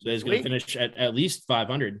right. So he's going to finish at least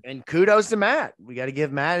 500. And kudos to Matt. We got to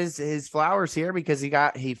give Matt his flowers here because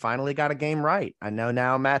he finally got a game right. I know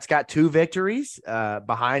now Matt's got 2 victories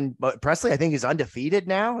behind, but Presley, I think, is undefeated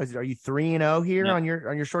now. Are you 3-0 here on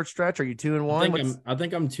your short stretch? Are you 2-1? I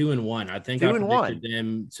think I'm 2-1. I think 2-1.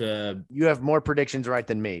 Them to. You have more predictions right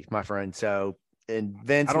than me, my friend. So, and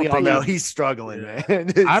Vince, we all know he's struggling,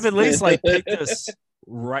 man. I've at least picked us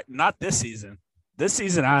right. Not this season. This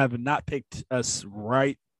season, I have not picked us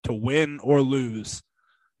right to win or lose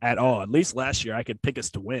at all. At least last year, I could pick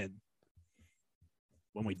us to win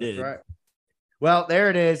when we did. That's right. Well,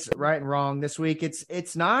 there it is, right and wrong. This week,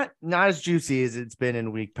 it's not as juicy as it's been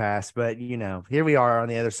in week past, but you know, here we are on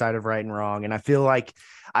the other side of right and wrong, and I feel like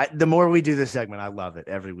the more we do this segment, I love it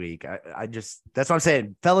every week. I just that's what I'm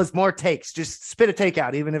saying, fellas. More takes, just spit a take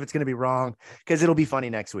out, even if it's going to be wrong, because it'll be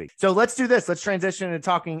funny next week. So let's do this. Let's transition into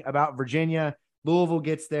talking about Virginia. Louisville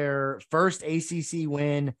gets their first ACC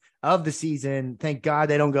win of the season. Thank God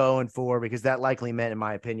they don't go 0-4 because that likely meant, in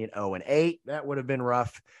my opinion, 0-8. That would have been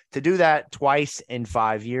rough to do that twice in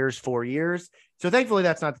 4 years. So thankfully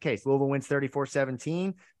that's not the case. Louisville wins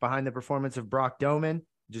 34-17 behind the performance of Brock Doman,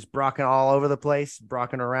 just Brocking all over the place,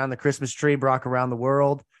 Brocking around the Christmas tree, Brock around the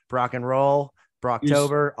world, Brock and roll,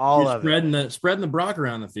 Brocktober, all of it. Spreading the Brock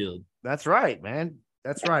around the field. That's right, man.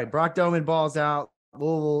 That's right. Brock Doman balls out.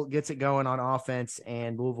 Louisville gets it going on offense,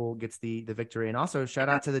 and Louisville gets the victory. And also, shout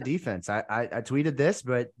out to the defense. I tweeted this,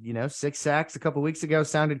 but 6 sacks a couple weeks ago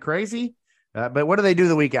sounded crazy. But what do they do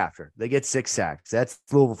the week after? They get 6 sacks. That's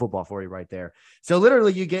Louisville football for you right there. So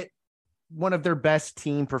literally, you get one of their best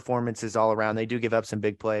team performances all around. They do give up some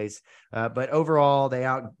big plays, but overall they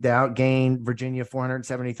outgain Virginia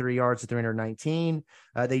 473 yards to 319.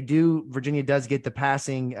 Virginia does get the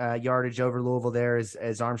passing yardage over Louisville there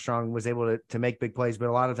as Armstrong was able to make big plays, but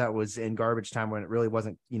a lot of that was in garbage time when it really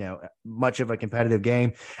wasn't, much of a competitive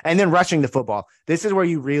game. And then rushing the football. This is where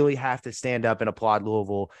you really have to stand up and applaud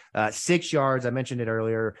Louisville. 6 yards. I mentioned it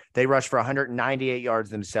earlier. They rushed for 198 yards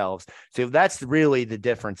themselves. So that's really the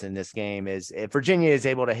difference in this game. Is if Virginia is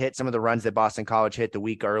able to hit some of the runs that Boston College hit the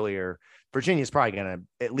week earlier, Virginia is probably going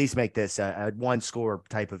to at least make this a 1-score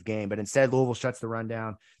type of game. But instead, Louisville shuts the run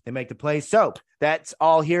down. They make the play. So that's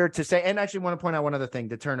all here to say. And I actually want to point out one other thing,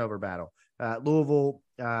 the turnover battle. Louisville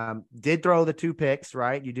did throw the 2 picks,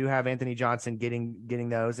 right? You do have Anthony Johnson getting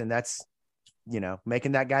those, and that's,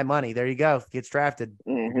 making that guy money. There you go. Gets drafted.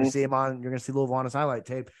 Mm-hmm. You're going to see you're going to see Louisville on his highlight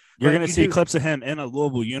tape. You're going to see clips of him in a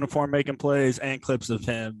Louisville uniform making plays and clips of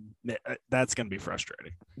him. That's going to be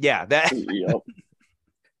frustrating. Yeah.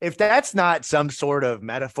 If that's not some sort of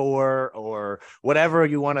metaphor or whatever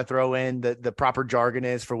you want to throw in, the proper jargon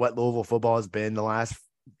is for what Louisville football has been the last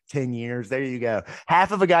 10 years. There you go.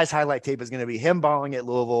 Half of a guy's highlight tape is going to be him balling at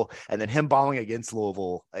Louisville and then him balling against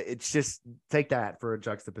Louisville. It's just take that for a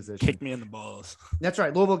juxtaposition. Kick me in the balls. That's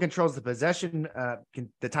right. Louisville controls the possession,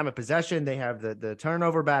 the time of possession. They have the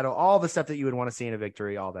turnover battle, all the stuff that you would want to see in a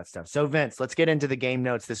victory, all that stuff. So Vince, let's get into the game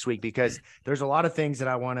notes this week because there's a lot of things that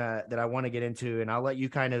I want to get into, and I'll let you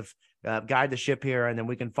kind of guide the ship here, and then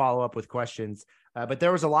we can follow up with questions. But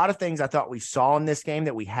there was a lot of things I thought we saw in this game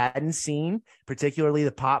that we hadn't seen, particularly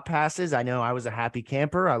the pop passes. I know I was a happy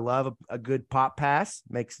camper. I love a good pop pass.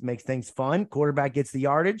 Makes things fun. Quarterback gets the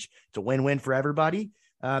yardage. It's a win-win for everybody.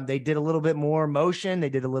 They did a little bit more motion. They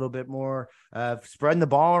did a little bit more spreading the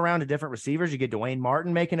ball around to different receivers. You get Dwayne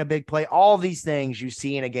Martin making a big play. All these things you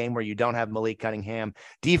see in a game where you don't have Malik Cunningham.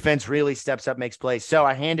 Defense really steps up, makes plays. So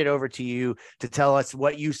I hand it over to you to tell us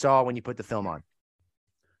what you saw when you put the film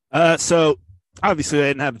on. So obviously they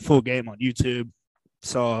didn't have a full game on YouTube.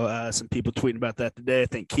 Saw some people tweeting about that today. I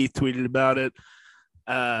think Keith tweeted about it.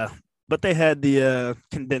 But they had the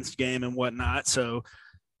condensed game and whatnot. So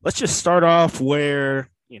let's just start off where,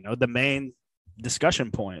 the main discussion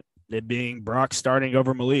point, it being Brock starting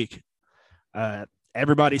over Malik.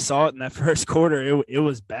 Everybody saw it in that first quarter. It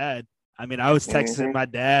was bad. I mean, I was texting my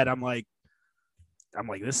dad. I'm like,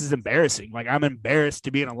 this is embarrassing. Like, I'm embarrassed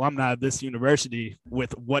to be an alumni of this university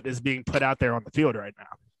with what is being put out there on the field right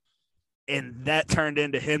now. And that turned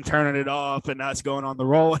into him turning it off and us going on the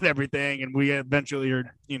roll and everything. And we eventually are,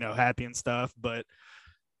 happy and stuff. But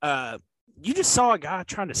you just saw a guy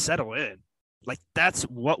trying to settle in. Like, that's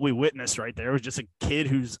what we witnessed right there. It was just a kid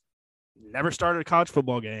who's never started a college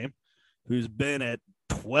football game, who's been at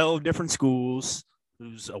 12 different schools,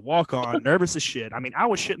 who's a walk-on, nervous as shit. I mean, I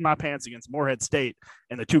was shitting my pants against Morehead State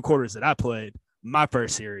in the 2 quarters that I played my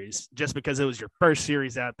first series, just because it was your first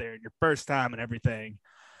series out there and your first time and everything.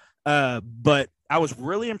 But I was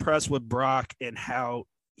really impressed with Brock and how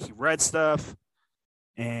he read stuff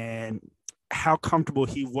and how comfortable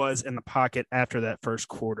he was in the pocket after that first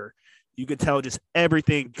quarter. You could tell just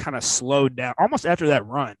everything kind of slowed down almost after that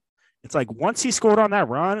run. It's like once he scored on that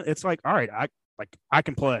run, it's like, all right, I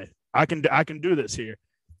can play. I can do this here.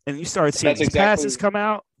 And you started seeing these passes come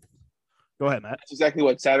out. Go ahead, Matt. That's exactly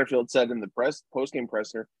what Satterfield said in the post-game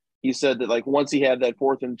presser. He said that, like, once he had that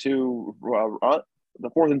 4th and 2, the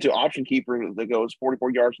 4th and 2 option keeper that goes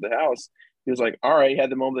 44 yards to the house, he was like, all right, he had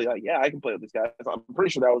the moment like, yeah, I can play with this guy. I'm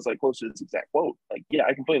pretty sure that was like close to his exact quote. Like, yeah,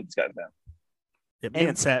 I can play with this guy now. Yeah,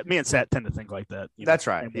 me and Sat tend to think like that. That's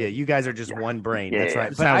right. Yeah, you guys are just one brain. That's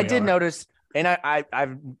right. But I did notice, and I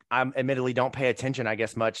admittedly don't pay attention, I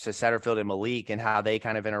guess, much to Satterfield and Malik and how they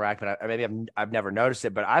kind of interact. But I've never noticed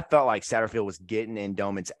it. But I felt like Satterfield was getting in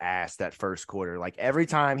Doman's ass that first quarter. Like, every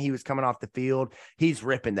time he was coming off the field, he's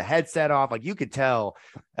ripping the headset off. Like, you could tell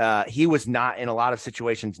he was not, in a lot of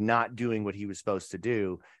situations, not doing what he was supposed to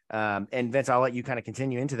do. And Vince, I'll let you kind of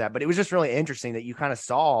continue into that, but it was just really interesting that you kind of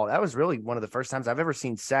saw, that was really one of the first times I've ever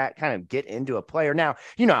seen Sat kind of get into a player. Now,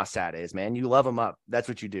 you know how Sat is, man. You love him up. That's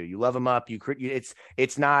what you do. You love him up.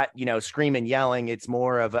 It's not, screaming, yelling. It's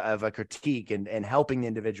more of a critique and helping the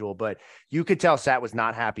individual, but you could tell Sat was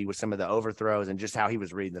not happy with some of the overthrows and just how he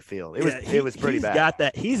was reading the field. It was pretty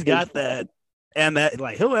bad. He's got that. And that,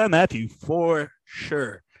 like, he'll MF you for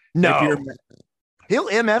sure. No, he'll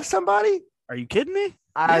MF somebody. Are you kidding me?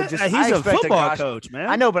 He's a football coach, man.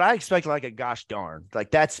 I know, but I expect like a gosh darn.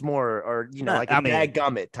 Like, that's more, or like a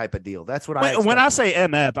dadgummit type of deal. That's what I expect. When I say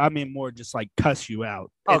MF, I mean more just like cuss you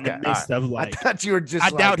out. Okay. In the midst of, like, I thought you were just. I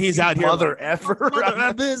doubt he's out here. Mother effer.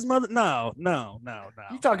 No.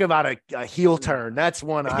 You talking about a heel turn? That's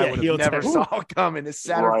one I would have never saw coming. Is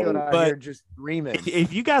Satterfield out here just screaming?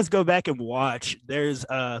 If you guys go back and watch, there's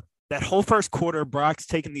that whole first quarter, Brock's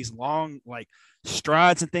taking these long like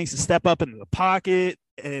strides and things to step up into the pocket,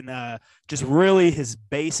 and just really his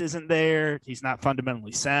base isn't there. He's not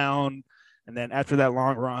fundamentally sound. And then after that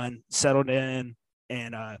long run, settled in,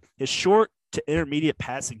 and his short to intermediate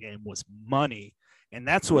passing game was money. And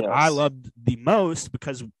that's what I loved the most,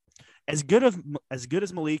 because as good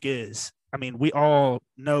as Malik is, I mean, we all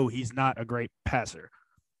know he's not a great passer.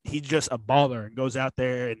 He's just a baller and goes out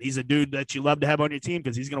there, and he's a dude that you love to have on your team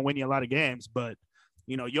because he's going to win you a lot of games. But,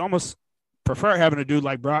 you almost prefer having a dude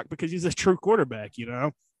like Brock because he's a true quarterback,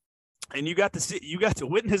 and you got to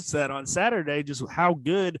witness that on Saturday, just how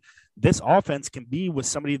good this offense can be with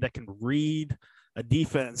somebody that can read a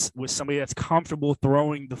defense, with somebody that's comfortable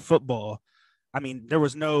throwing the football. I mean,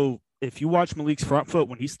 if you watch Malik's front foot,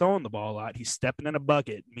 when he's throwing the ball out, he's stepping in a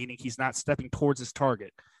bucket, meaning he's not stepping towards his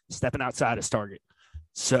target, he's stepping outside his target.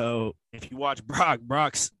 So if you watch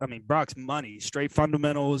Brock's money, straight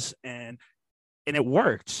fundamentals, and it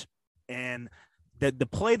worked. And the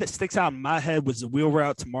play that sticks out in my head was the wheel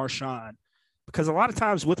route to Marshawn, because a lot of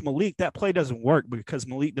times with Malik, that play doesn't work because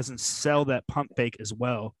Malik doesn't sell that pump fake as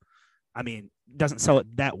well. I mean, doesn't sell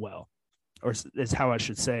it that well, or is how I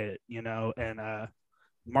should say it, and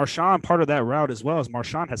Marshawn, part of that route as well, is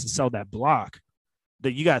Marshawn has to sell that block.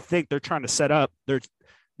 That you got to think they're trying to set up.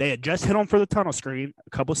 They had just hit him for the tunnel screen a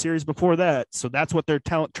couple series before that, so that's what they're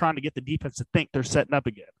trying to get the defense to think they're setting up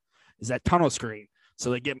again. is that tunnel screen. So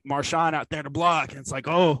they get Marshawn out there to block, and it's like,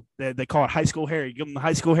 oh, they call it high school Harry. Give him the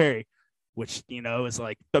high school Harry, which, is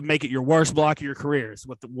like, but make it your worst block of your career is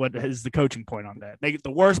what is the coaching point on that. Make it the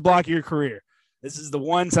worst block of your career. This is the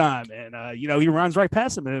one time. And, he runs right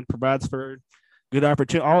past him and provides for good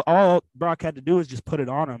opportunity. All Brock had to do is just put it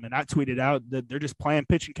on him. And I tweeted out that they're just playing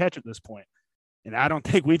pitch and catch at this point. And I don't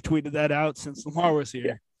think we've tweeted that out since Lamar was here.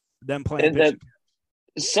 Yeah. Them playing pitch and catch.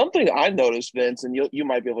 Something I noticed, Vince, and you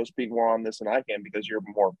might be able to speak more on this than I can because you're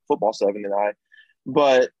more football savvy than I,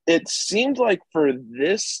 but it seemed like for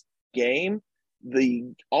this game,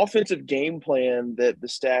 the offensive game plan that the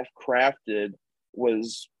staff crafted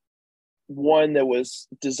was one that was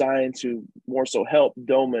designed to more so help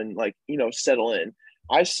Doman, settle in.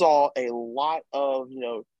 I saw a lot of,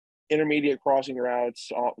 intermediate crossing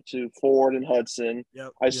routes to Ford and Hudson.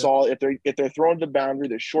 I saw if they're throwing to the boundary,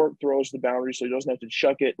 the short throws to the boundary, so he doesn't have to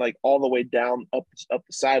chuck it all the way down up the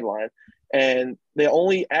sideline. And they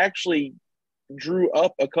only actually drew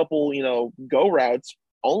up a couple, go routes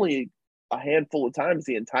only a handful of times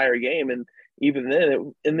the entire game, and even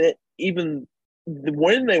then,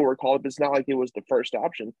 when they were called, it's not like it was the first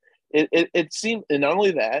option. It seemed, and not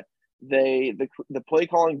only that, the play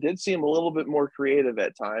calling did seem a little bit more creative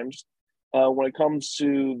at times. When it comes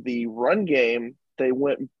to the run game, they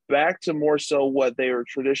went back to more so what they were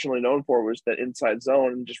traditionally known for, was that inside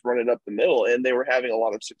zone and just run it up the middle, and they were having a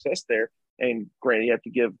lot of success there. And granted, you have to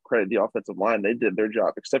give credit to the offensive line; they did their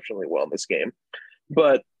job exceptionally well in this game.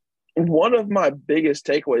 But one of my biggest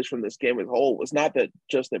takeaways from this game as a whole was not that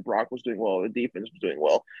just that Brock was doing well, the defense was doing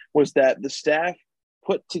well, was that the staff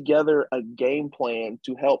put together a game plan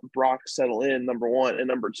to help Brock settle in, number one, and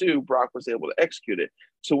number two, Brock was able to execute it,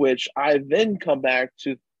 to which I then come back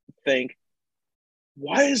to think,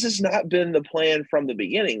 why has this not been the plan from the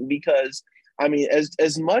beginning? Because,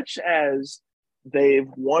 as much as they've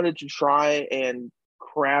wanted to try and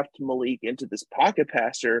craft Malik into this pocket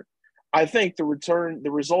passer, I think the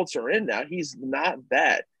results are in now. He's not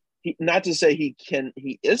that. Not to say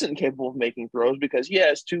he isn't capable of making throws, because he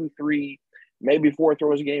has 2, 3, maybe 4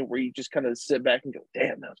 throws a game where you just kind of sit back and go,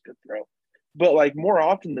 damn, that was a good throw. But more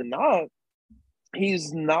often than not,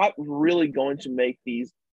 he's not really going to make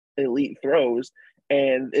these elite throws.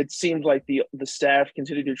 And it seems like the staff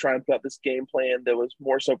continued to try and put out this game plan that was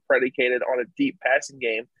more so predicated on a deep passing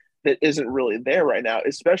game that isn't really there right now,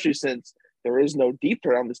 especially since there is no deep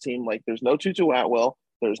threat on this team. There's no Tutu Atwell.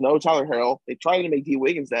 There's no Tyler Harrell. They tried to make D.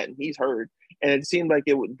 Wiggins that, and he's hurt. And it seemed like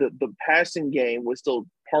the passing game was still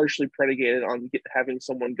partially predicated on having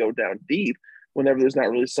someone go down deep whenever there's not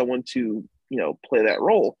really someone to, play that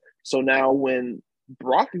role. So now when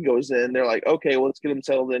Brock goes in, they're like, okay, well, let's get him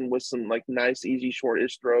settled in with some nice, easy,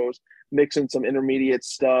 short-ish throws, mix in some intermediate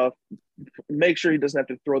stuff, make sure he doesn't have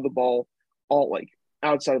to throw the ball all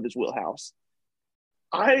outside of his wheelhouse.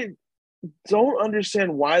 I don't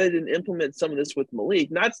understand why they didn't implement some of this with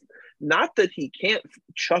Malik. Not that he can't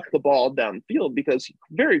chuck the ball downfield, because he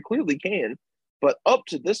very clearly can, but up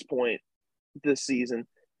to this point this season,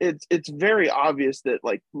 it's very obvious that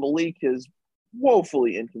Malik is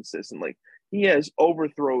woefully inconsistent. He has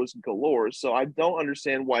overthrows galore. So I don't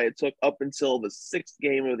understand why it took up until the 6th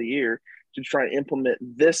game of the year to try and implement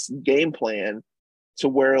this game plan, to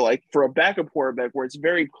where for a backup quarterback, where it's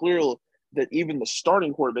very clear that even the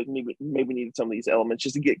starting quarterback maybe needed some of these elements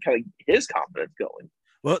just to get kind of his confidence going.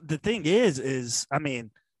 Well, the thing is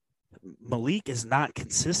Malik is not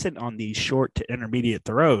consistent on these short to intermediate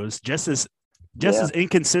throws, just as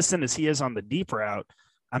inconsistent as he is on the deep route.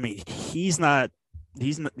 He's not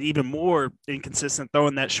even more inconsistent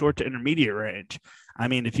throwing that short to intermediate range.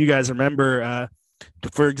 If you guys remember,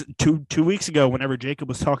 for two weeks ago, whenever Jacob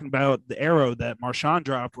was talking about the arrow that Marshawn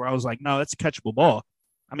dropped, where I was like, no, that's a catchable ball.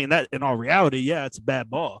 That in all reality, yeah, it's a bad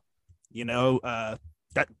ball.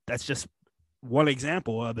 That's just one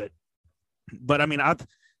example of it. But I'm not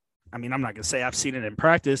going to say I've seen it in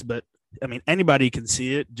practice, but anybody can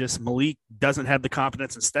see it. Just Malik doesn't have the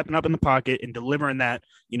confidence in stepping up in the pocket and delivering that,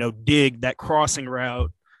 dig, that crossing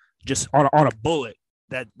route just on a bullet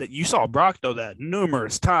that you saw Brock throw that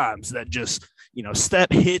numerous times, that just,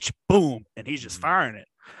 step, hitch, boom, and he's just firing it.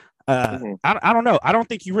 I don't know. I don't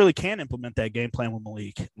think you really can implement that game plan with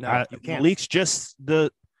Malik. No, you can't. Malik's just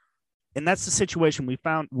and that's the situation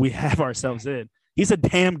we have ourselves in. He's a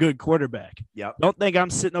damn good quarterback. Yep. Don't think I'm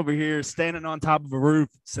sitting over here standing on top of a roof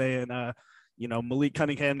saying, Malik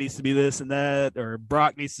Cunningham needs to be this and that, or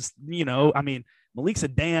Brock needs to, Malik's a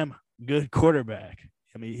damn good quarterback.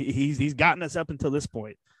 He's gotten us up until this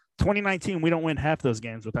point. 2019, we don't win half those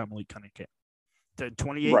games without Malik Cunningham. Right.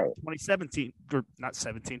 2017 or not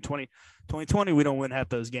 17, 2020, we don't win half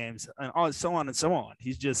those games, and so on and so on.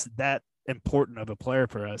 He's just that important of a player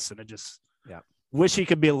for us, and I just wish he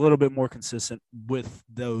could be a little bit more consistent with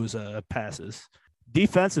those passes.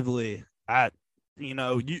 Defensively,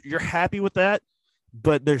 you're happy with that,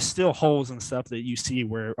 but there's still holes and stuff that you see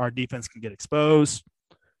where our defense can get exposed.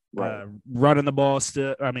 Right. Running the ball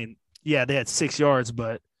still. I mean, yeah, they had 6 yards,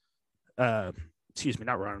 but not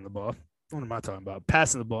running the ball. What am I talking about?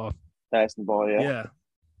 Passing the ball. Passing the ball, yeah. Yeah.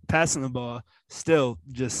 Passing the ball, still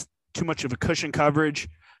just too much of a cushion coverage.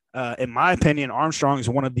 In my opinion, Armstrong is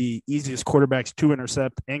one of the easiest quarterbacks to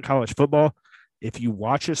intercept in college football. If you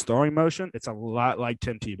watch his throwing motion, it's a lot like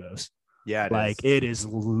Tim Tebow's. Yeah, it is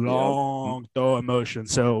long throwing motion.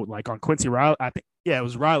 So, like on Quincy Riley, I think, it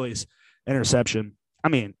was Riley's interception. I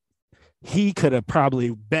mean, he could have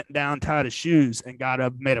probably bent down, tied his shoes, and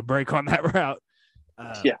made a break on that route.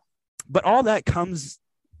 But all that comes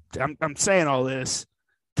 – I'm saying all this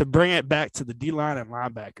to bring it back to the D-line and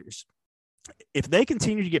linebackers. If they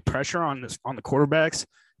continue to get pressure on the quarterbacks,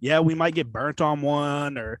 we might get burnt on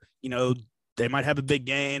one, or, they might have a big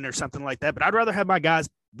gain or something like that. But I'd rather have my guys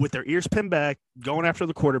with their ears pinned back, going after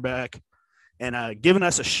the quarterback, and giving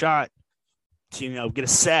us a shot to, get a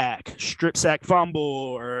sack, strip sack fumble,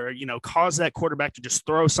 or, cause that quarterback to just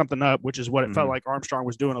throw something up, which is what it felt like Armstrong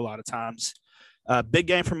was doing a lot of times. Big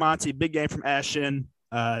game from Monty, big game from Ashton,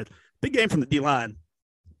 big game from the D-line.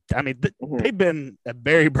 I mean, they've been a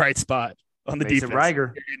very bright spot on the defense.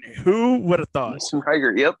 Riger. And who would have thought? Mason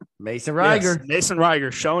Riger, yep. Mason Riger. Yes, Mason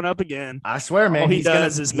Riger showing up again. I swear, man. All he's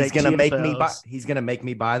gonna make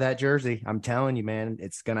me buy that jersey. I'm telling you, man.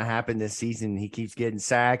 It's gonna happen this season. He keeps getting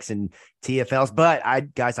sacks and TFLs. But I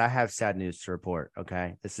have sad news to report.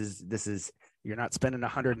 Okay, this is. You're not spending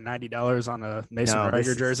 $190 on a Mason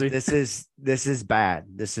Riger jersey. This is bad.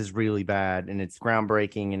 This is really bad, and it's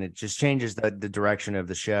groundbreaking, and it just changes the direction of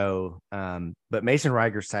the show. But Mason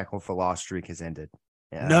Riger's tackle for loss streak has ended.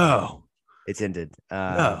 No, it's ended.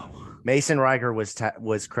 No, Mason Riger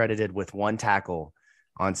was credited with one tackle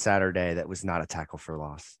on Saturday that was not a tackle for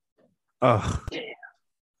loss. Oh,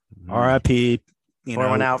 R.I.P. Pour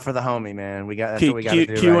one out for the homie, man. That's what we got to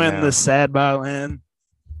do. Cue right in now. the sad violin.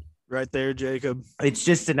 Right there, Jacob. It's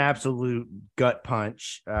just an absolute gut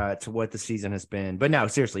punch to what the season has been. But no,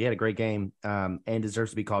 seriously, he had a great game and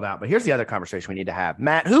deserves to be called out. But here's the other conversation we need to have.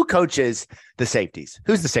 Matt, who coaches the safeties?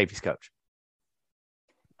 Who's the safeties coach?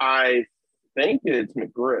 I think it's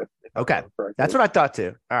McGriff. Okay. That's what I thought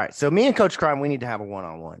too. All right. So me and Coach Crime, we need to have a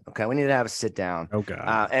one-on-one. Okay. We need to have a sit down. Okay.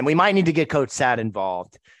 And we might need to get Coach Sad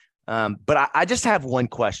involved. But I just have one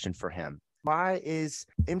question for him. Why is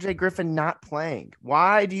MJ Griffin not playing?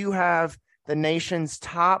 Why do you have the nation's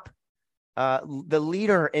top, the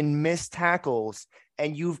leader in missed tackles,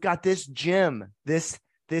 and you've got this Jim, this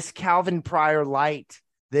Calvin Pryor light,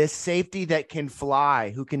 this safety that can fly,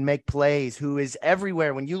 who can make plays, who is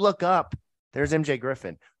everywhere. When you look up, there's MJ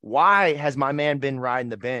Griffin. Why has my man been riding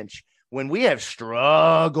the bench when we have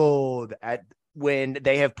struggled when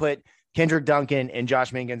they have put Kendrick Duncan and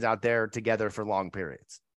Josh Minkins out there together for long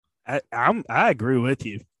periods? I agree with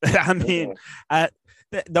you. I mean,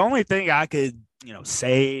 the only thing I could,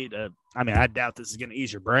 say I doubt this is going to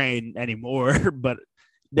ease your brain anymore, but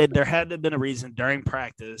there had to have been a reason during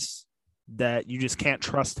practice that you just can't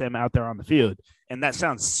trust him out there on the field. And that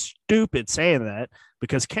sounds stupid saying that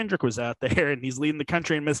because Kendrick was out there and he's leading the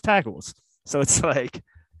country in missed tackles. So it's like,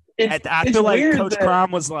 I feel like Coach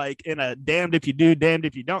Crom was like in a damned if you do, damned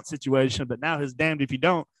if you don't situation, but now his damned if you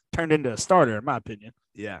don't turned into a starter, in my opinion.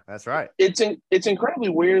 Yeah, that's right. It's incredibly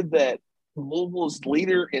weird that Louisville's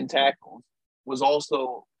leader in tackles was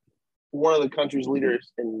also one of the country's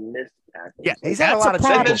leaders in missed tackles. Yeah, he's had a lot of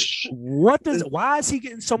tackles. Why is he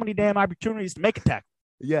getting so many damn opportunities to make a tackle?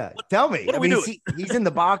 Yeah, tell me. What are we doing? He's in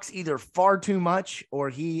the box either far too much, or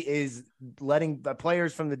he is letting the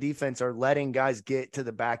players from the defense are letting guys get to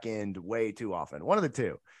the back end way too often. One of the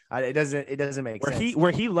two. It doesn't make sense.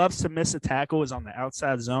 Where he loves to miss a tackle is on the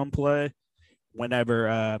outside zone play.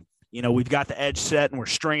 Whenever we've got the edge set and we're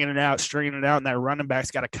stringing it out, and that running back's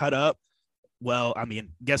got to cut up. Well,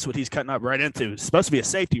 guess what he's cutting up right into? It's supposed to be a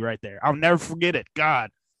safety right there. I'll never forget it. God,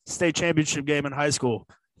 state championship game in high school.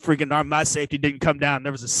 Freaking my safety didn't come down.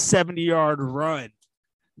 There was a 70-yard run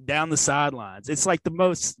down the sidelines. It's like the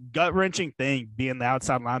most gut-wrenching thing being the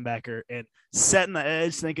outside linebacker and setting the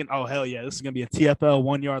edge thinking, oh, hell yeah, this is going to be a TFL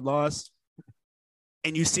 1-yard loss.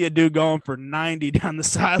 And you see a dude going for 90 down the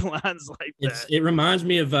sidelines like that. It reminds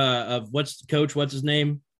me of what's his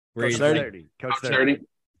name? Coach 30. Coach 30.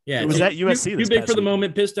 Yeah. It was at USC. Too big for the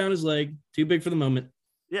moment. Pissed down his leg. Too big for the moment.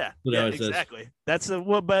 Yeah, You know, it's just- exactly. That's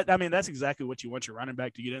but I mean, that's exactly what you want your running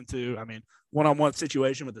back to get into. I mean, one-on-one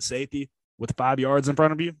situation with the safety with 5 yards in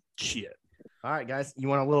front of you. Shit. All right, guys, you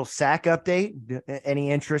want a little sack update?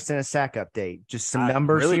 Any interest in a sack update? Just some I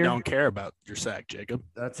numbers really here. don't care about your sack, Jacob.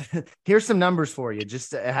 Here's some numbers for you.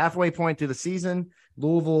 Just a halfway point through the season,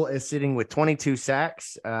 Louisville is sitting with 22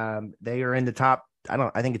 sacks. They are in the top.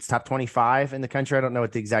 I think it's top 25 in the country. I don't know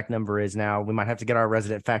what the exact number is now. We might have to get our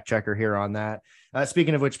resident fact checker here on that.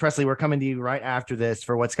 Speaking of which, Presley, we're coming to you right after this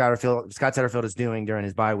for what Scott Satterfield is doing during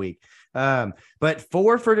his bye week. But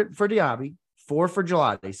 4 for Diaby, 4 for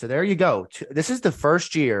Gelati. So there you go. This is the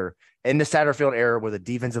first year in the Satterfield era where the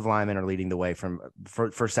defensive linemen are leading the way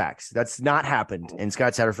for sacks. That's not happened in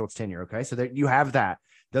Scott Satterfield's tenure. Okay, so there you have that.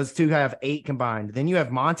 Those two have 8 combined. Then you have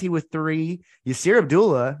Monty with 3. Yasir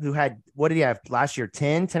Abdullah, who had, what did he have last year?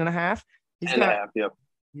 10 and a half? He's 10 and a half, yep.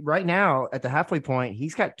 Right now at the halfway point,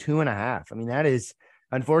 he's got 2.5. I mean, that is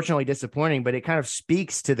unfortunately disappointing, but it kind of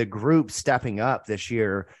speaks to the group stepping up this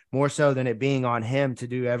year more so than it being on him to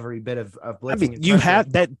do every bit of blitzing. I mean, you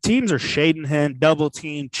have that teams are shading him, double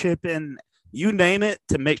team, chipping, you name it,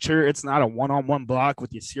 to make sure it's not a one-on-one block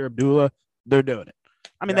with Yasir Abdullah. They're doing it.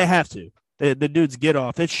 I mean, they have to. The dude's get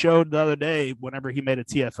off. It showed the other day whenever he made a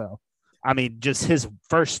TFL. I mean, just his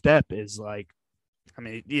first step is like, I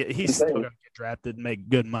mean, he's still going to get drafted and make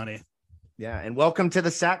good money. Yeah, and welcome to the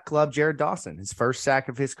sack club, Jared Dawson, his first sack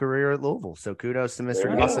of his career at Louisville. So kudos to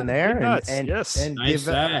Mr. Dawson there. And nice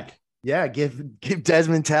sack. Give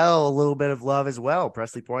Desmond Tell a little bit of love as well.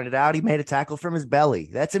 Presley pointed out he made a tackle from his belly.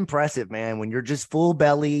 That's impressive, man. When you're just full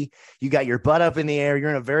belly, you got your butt up in the air, you're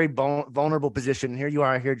in a very vulnerable position. Here you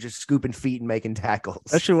are here just scooping feet and making tackles.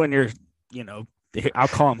 Especially when you're, I'll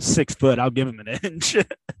call him 6 foot. I'll give him an inch.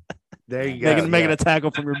 There you go. Making a tackle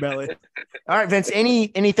from your belly. All right, Vince,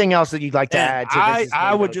 anything else that you'd like to add to this?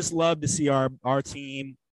 I would just love to see our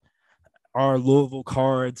team, our Louisville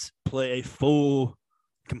Cards, play a full,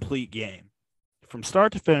 complete game from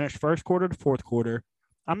start to finish, first quarter to fourth quarter.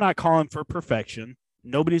 I'm not calling for perfection.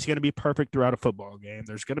 Nobody's going to be perfect throughout a football game.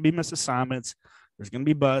 There's going to be misassignments. There's going to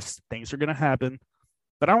be busts. Things are going to happen.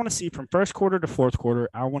 But I want to see from first quarter to fourth quarter,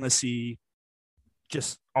 I want to see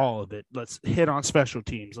just all of it. Let's hit on special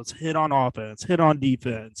teams. Let's hit on offense, hit on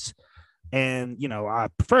defense. And, I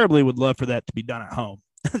preferably would love for that to be done at home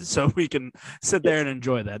so we can sit there and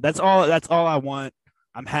enjoy that. That's all I want.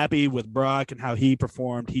 I'm happy with Brock and how he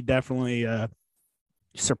performed. He definitely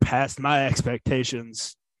surpassed my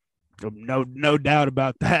expectations. No doubt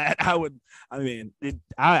about that. I was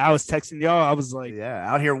texting y'all. I was like,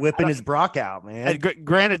 out here whipping his Brock out, man.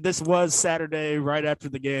 Granted, this was Saturday right after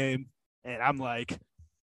the game. And I'm like,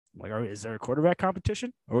 is there a quarterback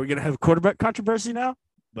competition? Are we going to have a quarterback controversy now?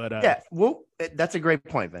 But that's a great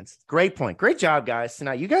point, Vince. Great point. Great job, guys.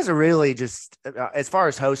 Tonight, you guys are really just as far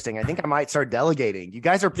as hosting. I think I might start delegating. You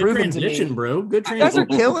guys are proving to me, bro. Good transition. You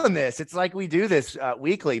guys are killing this. It's like we do this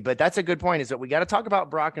weekly, but that's a good point. Is that we got to talk about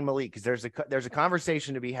Brock and Malik because there's a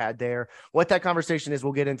conversation to be had there. What that conversation is,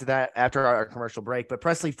 we'll get into that after our commercial break. But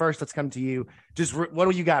Presley, first, let's come to you. Just what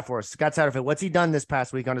do you got for us, Scott Satterfield? What's he done this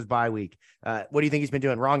past week on his bye week? What do you think he's been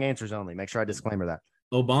doing? Wrong answers only. Make sure I disclaimer that.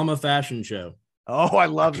 Obama fashion show. Oh, I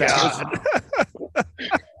love that.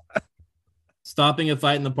 Stopping a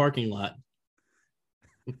fight in the parking lot.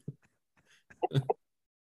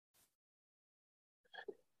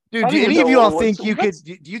 Dude, do any of you all think you could?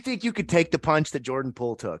 Do you think you could take the punch that Jordan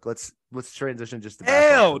Poole took? Let's transition just to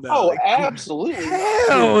hell no. Oh, absolutely.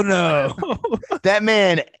 Hell no. That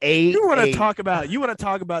man ate. You want to talk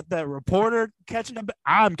about that reporter catching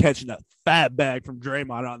I'm catching a fat bag from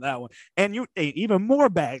Draymond on that one. And you ate even more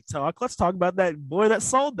bag talk. Let's talk about that boy that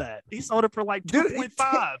sold that. He sold it for like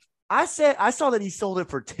 2.5. I saw that he sold it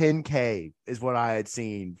for $10K is what I had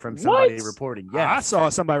seen from somebody reporting. Yeah, I saw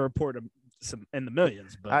somebody report him some in the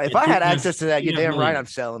millions. But if I had access to that, you're damn right. I'm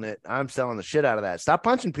selling it. I'm selling the shit out of that. Stop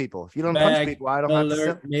punching people. If you don't punch people, I don't have to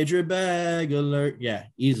sell. Major bag alert. Yeah,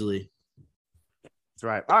 easily. That's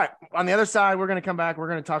right. All right. On the other side, we're going to come back. We're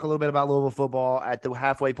going to talk a little bit about Louisville football at the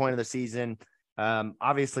halfway point of the season.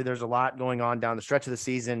 Obviously, there's a lot going on down the stretch of the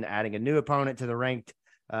season, adding a new opponent to the ranked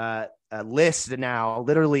list now.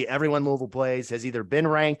 Literally everyone Louisville plays has either been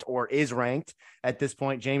ranked or is ranked at this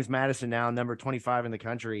point. James Madison now number 25 in the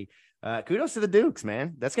country. kudos to the Dukes,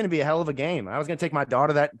 man. That's going to be a hell of a game. I was going to take my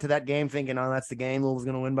daughter to that game thinking, oh, that's the game. Louisville's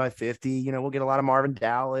going to win by 50. You know, we'll get a lot of Marvin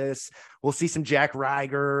Dallas. We'll see some Jack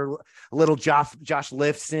Reiger, a little Josh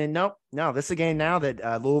Lifson. Nope. No, this is a game now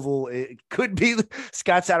that Louisville, it could be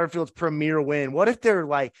Scott Satterfield's premier win. What if they're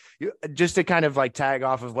like, just to kind of like tag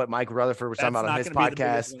off of what Mike Rutherford was talking about on his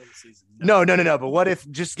podcast. No. But what if,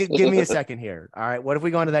 just give me a second here. All right. What if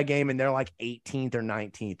we go into that game and they're like 18th or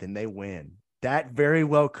 19th and they win? That very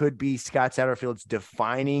well could be Scott Satterfield's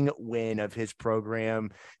defining win of his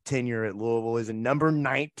program tenure at Louisville, is a number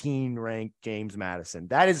 19 ranked James Madison.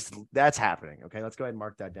 That's happening. Okay, let's go ahead and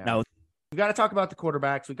mark that down. No. We've got to talk about the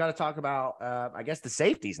quarterbacks. We've got to talk about, I guess, the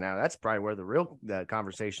safeties now. That's probably where the real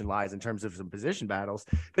conversation lies in terms of some position battles.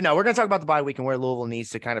 But no, we're going to talk about the bye week and where Louisville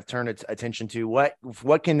needs to kind of turn its attention to.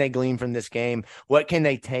 What can they glean from this game? What can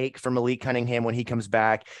they take from Malik Cunningham when he comes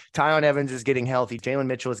back? Tyon Evans is getting healthy. Jalen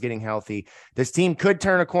Mitchell is getting healthy. This team could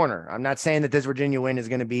turn a corner. I'm not saying that this Virginia win is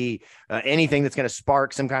going to be anything that's going to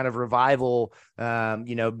spark some kind of revival,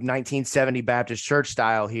 1970 Baptist church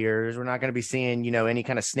style here. We're not going to be seeing, any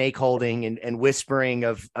kind of snake holding and whispering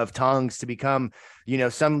of tongues to become,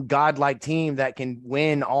 some godlike team that can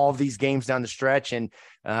win all of these games down the stretch and,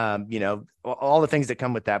 all the things that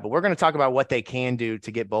come with that. But we're going to talk about what they can do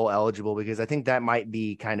to get bowl eligible, because I think that might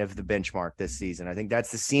be kind of the benchmark this season. I think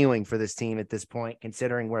that's the ceiling for this team at this point,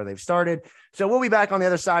 considering where they've started. So we'll be back on the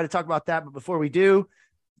other side to talk about that. But before we do,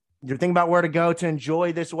 you're thinking about where to go to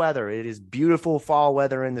enjoy this weather. It is beautiful fall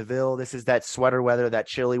weather in the Ville. This is that sweater weather, that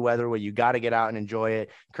chilly weather where you got to get out and enjoy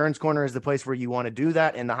it. Kearns Corner is the place where you want to do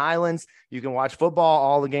that. In the Highlands, you can watch football,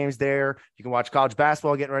 all the games there. You can watch college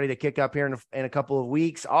basketball getting ready to kick up here in a couple of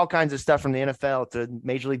weeks. All kinds of stuff from the NFL to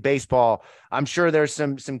Major League Baseball. I'm sure there's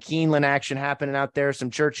some Keeneland action happening out there,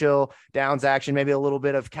 some Churchill Downs action, maybe a little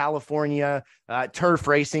bit of California turf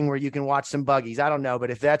racing where you can watch some buggies. I don't know,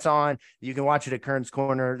 but if that's on, you can watch it at Kearns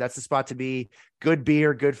Corner. That's the spot to be. Good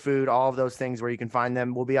beer, good food, all of those things where you can find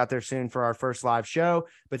them. We'll be out there soon for our first live show,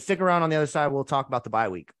 but stick around on the other side. We'll talk about the bye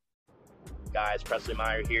week. Guys, Presley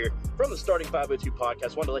Meyer here from the Starting 502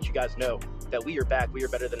 podcast. Wanted to let you guys know that we are back. We are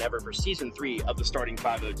better than ever for season 3 of the Starting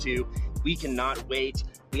 502. We cannot wait.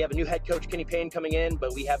 We have a new head coach, Kenny Payne, coming in,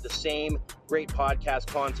 but we have the same great podcast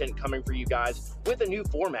content coming for you guys with a new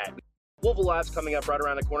format. Louisville Live's coming up right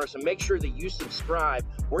around the corner, so make sure that you subscribe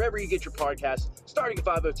wherever you get your podcasts. Starting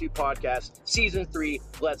 502 podcast, season 3.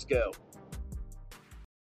 Let's go.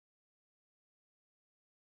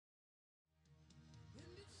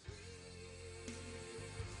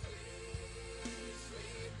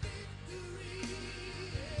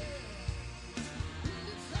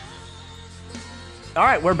 All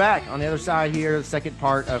right, we're back on the other side here, the second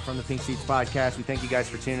part from the Pink Seats podcast. We thank you guys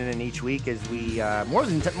for tuning in each week, as we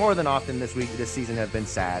more than often this season have been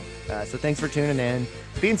sad. So thanks for tuning in,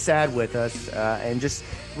 being sad with us, and just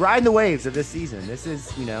riding the waves of this season. This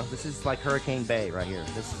is like Hurricane Bay right here.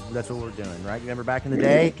 That's what we're doing, right? Remember back in the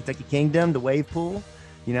day, Kentucky Kingdom, the wave pool.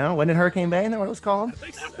 Wasn't it Hurricane Bay? Isn't that what it was called?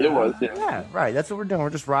 It was, yeah, right. That's what we're doing.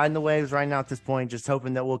 We're just riding the waves right now at this point, just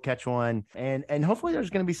hoping that we'll catch one. And hopefully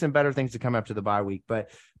there's going to be some better things to come after the bye week.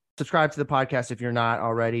 But subscribe to the podcast if you're not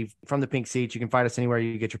already. From the Pink Seats, you can find us anywhere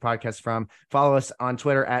you get your podcast from. Follow us on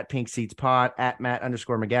Twitter at Pink Seats Pod, at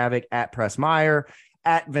Matt_McGavick, at Press Meyer,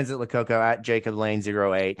 at Vincent Lococo, at Jacob Lane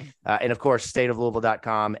 08. And of course,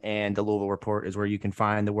 stateoflouisville.com and the Louisville Report is where you can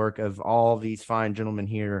find the work of all these fine gentlemen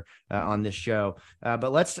here on this show.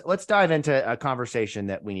 But let's dive into a conversation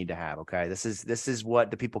that we need to have. Okay. This is what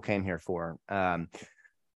the people came here for.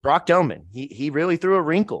 Brock Doman, he really threw a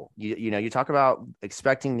wrinkle. You talk about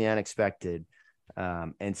expecting the unexpected.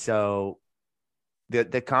 And so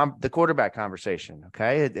the quarterback conversation.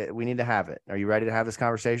 Okay. We need to have it. Are you ready to have this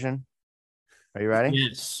conversation? Are you ready?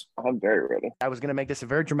 Yes. I'm very ready. I was going to make this a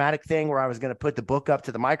very dramatic thing where I was going to put the book up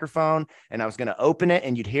to the microphone and I was going to open it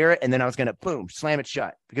and you'd hear it. And then I was going to, boom, slam it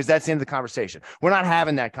shut, because that's the end of the conversation. We're not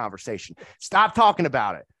having that conversation. Stop talking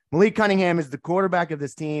about it. Malik Cunningham is the quarterback of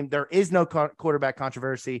this team. There is no quarterback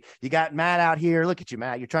controversy. You got Matt out here. Look at you,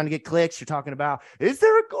 Matt. You're trying to get clicks. You're talking about, is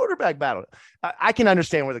there a quarterback battle? I can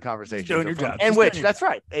understand where the conversation is doing your job. And which, that's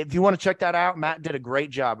right. If you want to check that out, Matt did a great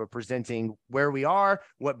job of presenting where we are,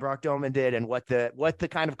 what Brock Doman did, and what the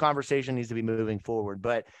kind of conversation needs to be moving forward.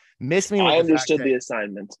 But miss me. I understood the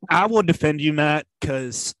assignment. I will defend you, Matt,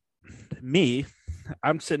 because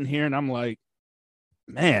I'm sitting here and I'm like,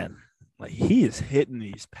 man, like he is hitting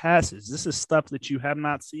these passes. This is stuff that you have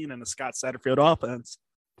not seen in the Scott Satterfield offense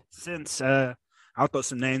since I'll throw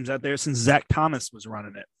some names out there, since Zach Thomas was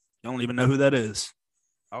running it. You don't even know who that is.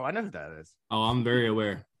 Oh, I know who that is. Oh, I'm very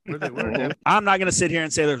aware. I'm not going to sit here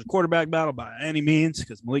and say there's a quarterback battle by any means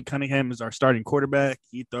because Malik Cunningham is our starting quarterback.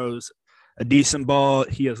 He throws a decent ball.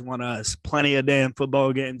 He has won us plenty of damn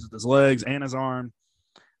football games with his legs and his arm.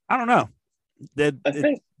 I don't know.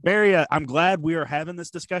 I'm glad we are having this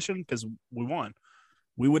discussion because we won.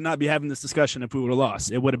 We would not be having this discussion if we would have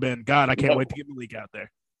lost. It would have been, God, I can't wait to get Malik out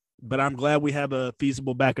there. But I'm glad we have a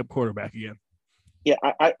feasible backup quarterback again. Yeah,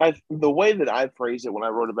 I the way that I phrased it when I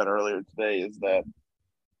wrote about it earlier today is that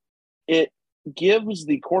it gives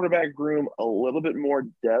the quarterback room a little bit more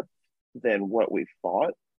depth than what we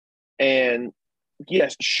thought. And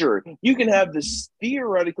yes, sure, you can have this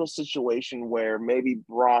theoretical situation where maybe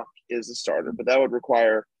Brock is a starter, but that would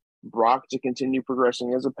require Brock to continue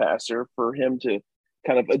progressing as a passer, for him to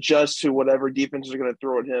kind of adjust to whatever defenses are going to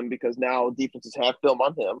throw at him, because now defenses have film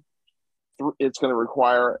on him. It's going to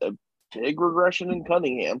require a big regression in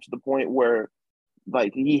Cunningham to the point where,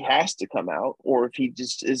 like, he has to come out, or if he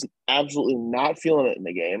just is absolutely not feeling it in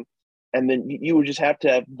the game, and then you would just have to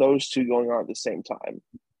have those two going on at the same time.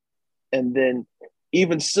 And then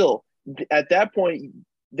even still, at that point,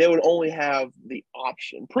 they would only have the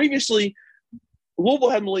option. Previously, Louisville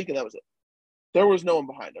had Malik, and that was it. There was no one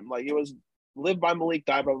behind him. Like, it was live by Malik,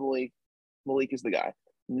 die by Malik. Malik is the guy.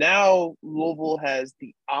 Now Louisville has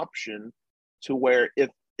the option to where if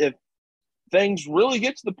things really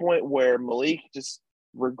get to the point where Malik just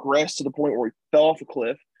regressed to the point where he fell off a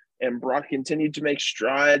cliff and Brock continued to make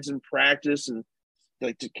strides in practice and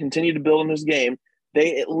like to continue to build on his game,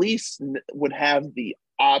 they at least would have the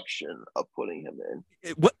option of putting him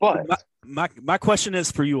in. But my question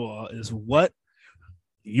is for you all is, what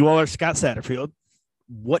you all are Scott Satterfield.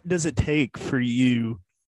 What does it take for you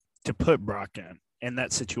to put Brock in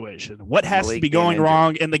that situation? What has to be going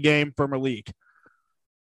wrong in the game for Malik?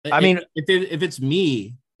 I mean, if it's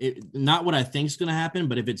me, not what I think is going to happen,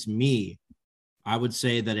 but if it's me, I would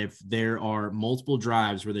say that if there are multiple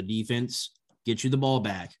drives where the defense gets you the ball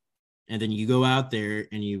back, and then you go out there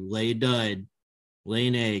and you lay a dud, lay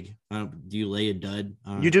an egg. Do you lay a dud?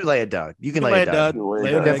 You do lay a dud. You can lay a dud.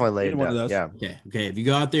 Definitely lay a dud. Yeah. Okay. If you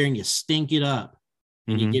go out there and you stink it up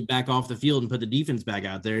and you get back off the field and put the defense back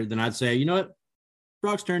out there, then I'd say, you know what,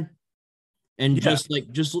 Brock's turn. And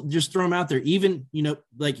just throw him out there. Even,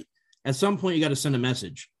 like at some point you got to send a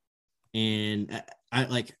message. And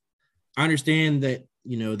I understand that,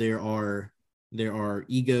 there are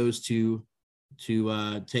egos to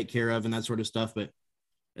take care of and that sort of stuff. But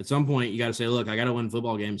at some point you got to say, look, I got to win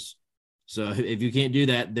football games. So if you can't do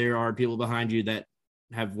that, there are people behind you that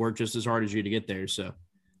have worked just as hard as you to get there. So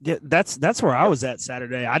yeah, that's where I was at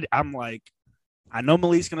Saturday. I'm like, I know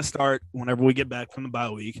Malik's going to start whenever we get back from the bye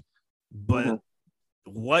week, but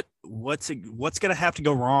what's going to have to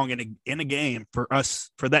go wrong in a game for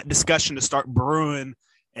that discussion to start brewing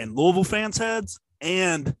in Louisville fans' heads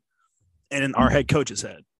and in our head coach's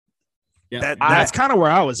head? Yeah, that's kind of where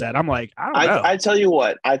I was at. I'm like, I don't know. I tell you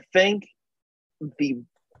what, I think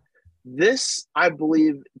this I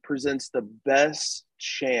believe presents the best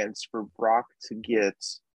chance for Brock to get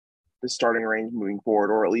the starting range moving forward,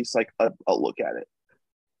 or at least like a look at it.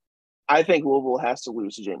 I think Louisville has to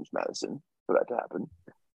lose to James Madison for that to happen.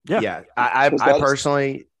 Yeah. I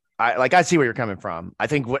personally, I see where you're coming from. I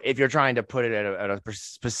think if you're trying to put it at a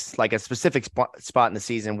specific spot in the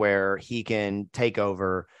season where he can take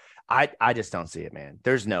over, I just don't see it, man.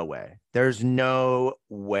 There's no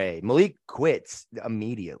way. Malik quits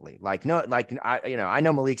immediately. I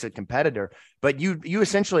know Malik's a competitor, but you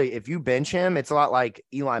essentially, if you bench him, it's a lot like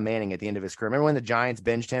Eli Manning at the end of his career. Remember when the Giants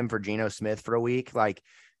benched him for Geno Smith for a week? Like,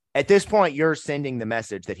 at this point, you're sending the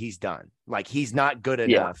message that he's done. Like, he's not good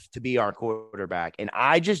enough to be our quarterback. And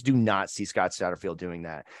I just do not see Scott Satterfield doing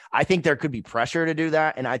that. I think there could be pressure to do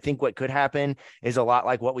that. And I think what could happen is a lot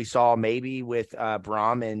like what we saw maybe with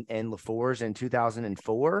Brom and LaFours in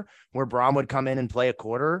 2004, where Brom would come in and play a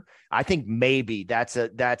quarter. I think maybe that's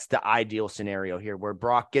the ideal scenario here, where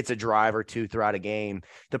Brock gets a drive or two throughout a game.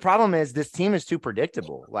 The problem is this team is too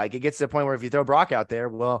predictable. Like, it gets to the point where if you throw Brock out there,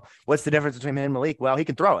 well, what's the difference between him and Malik? Well, he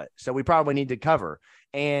can throw it. So we probably need to cover.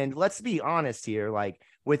 And let's be honest here, like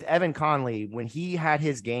with Evan Conley, when he had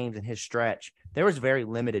his games and his stretch, there was very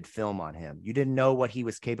limited film on him. You didn't know what he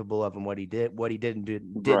was capable of and what he didn't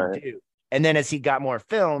do. And then as he got more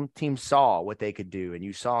film, teams saw what they could do. And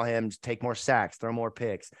you saw him take more sacks, throw more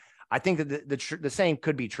picks. I think that the same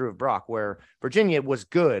could be true of Brock, where Virginia was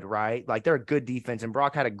good, right? Like, they're a good defense and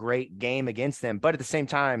Brock had a great game against them. But at the same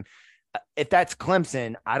time, if that's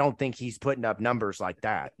Clemson, I don't think he's putting up numbers like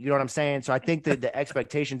that. You know what I'm saying? So I think that the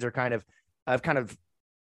expectations are kind of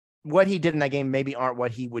what he did in that game maybe aren't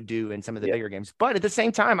what he would do in some of the bigger games. But at the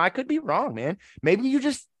same time, I could be wrong, man. Maybe you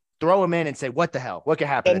just throw him in and say, what the hell? What could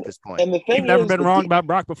happen at this point? And the thing You've never is, been wrong about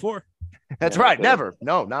Brock before. That's right. Never.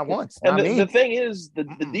 No, not once. And not me. the thing is, the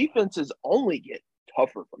defenses only get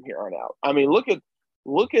tougher from here on out. I mean, look at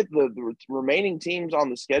the remaining teams on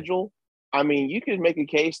the schedule. I mean, you could make a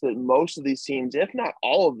case that most of these teams, if not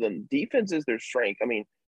all of them, defense is their strength. I mean,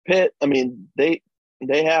 Pitt, I mean, they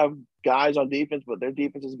have guys on defense, but their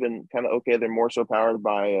defense has been kind of okay. They're more so powered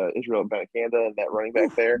by Israel Benakanda and that running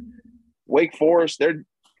back there. Wake Forest,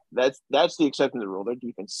 that's the exception to the rule. Their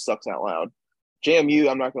defense sucks out loud. JMU,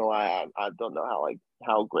 I'm not going to lie, I don't know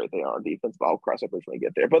how great they are on defense, but I'll cross that bridge when I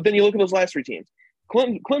get there. But then you look at those last three teams.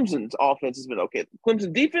 Clemson's offense has been okay.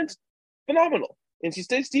 Clemson defense, phenomenal. NC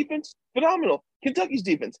State's defense, phenomenal. Kentucky's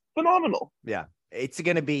defense, phenomenal. Yeah, it's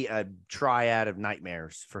going to be a triad of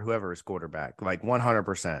nightmares for whoever is quarterback, like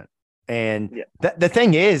 100%. And the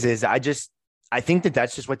thing is I think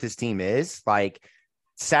that's just what this team is. Like,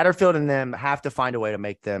 Satterfield and them have to find a way to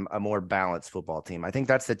make them a more balanced football team. I think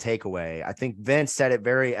that's the takeaway. I think Vince said it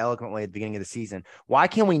very eloquently at the beginning of the season. Why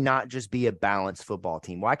can we not just be a balanced football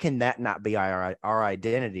team? Why can that not be our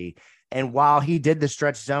identity? And while he did the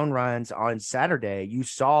stretch zone runs on Saturday, you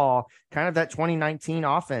saw kind of that 2019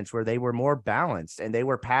 offense where they were more balanced and they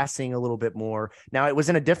were passing a little bit more. Now, it was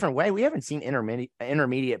in a different way. We haven't seen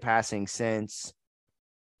intermediate passing since.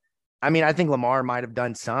 I mean, I think Lamar might have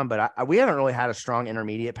done some, but we haven't really had a strong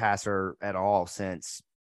intermediate passer at all since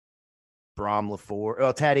Brom LaFleur.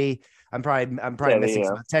 Well, Teddy, I'm probably missing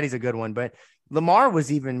some. Teddy's a good one, but Lamar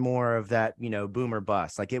was even more of that, boom or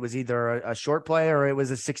bust. Like, it was either a short play or it was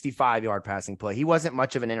a 65-yard passing play. He wasn't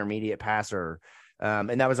much of an intermediate passer.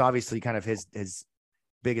 And that was obviously kind of his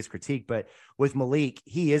biggest critique. But with Malik,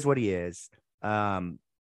 he is what he is.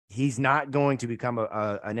 He's not going to become an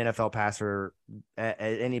NFL passer at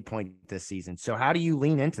any point this season. So how do you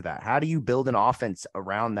lean into that? How do you build an offense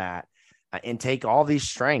around that and take all these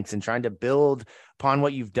strengths and trying to build upon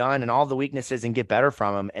what you've done and all the weaknesses and get better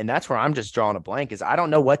from them? And that's where I'm just drawing a blank, is I don't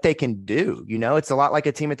know what they can do. It's a lot like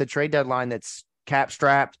a team at the trade deadline that's cap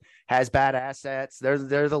strapped, has bad assets.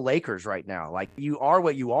 They're the Lakers right now. Like, you are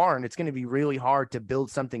what you are, and it's going to be really hard to build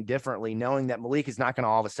something differently, knowing that Malik is not going to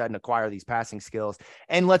all of a sudden acquire these passing skills.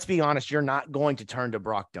 And let's be honest, you're not going to turn to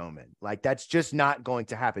Brock Doman. Like, that's just not going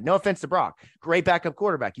to happen. No offense to Brock. Great backup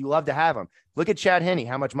quarterback. You love to have him. Look at Chad Henne,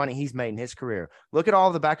 how much money he's made in his career. Look at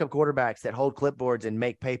all the backup quarterbacks that hold clipboards and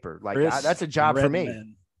make paper. Like, that's a job Redmond. for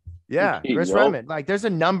me. Yeah, Chris Redmond. Like, there's a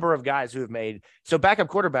number of guys who have made – so backup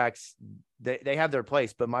quarterbacks – they have their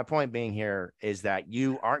place, but my point being here is that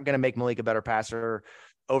you aren't going to make Malik a better passer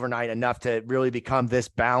overnight enough to really become this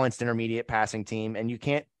balanced intermediate passing team, and you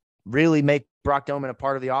can't really make Brock Doman a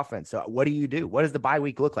part of the offense. So what do you do? What does the bye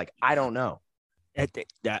week look like? I don't know.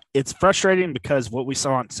 It's frustrating because what we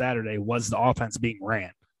saw on Saturday was the offense being ran.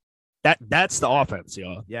 That's the offense,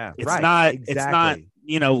 y'all. Yeah, it's right. not. Exactly.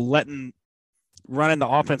 It's not. Running the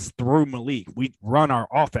offense through Malik. We run our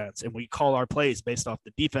offense and we call our plays based off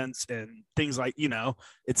the defense and things like,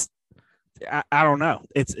 it's, I don't know.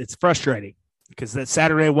 It's frustrating because that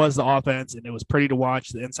Saturday was the offense and it was pretty to watch,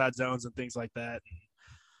 the inside zones and things like that.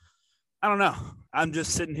 I don't know. I'm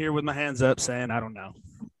just sitting here with my hands up saying, I don't know.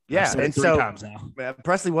 Yeah. And so times now.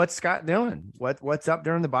 Presley, what's Scott doing? What's up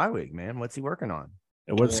during the bye week, man? What's he working on?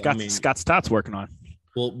 What's Scott Stott's working on?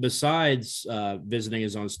 Well, besides visiting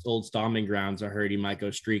his old stomping grounds, I heard he might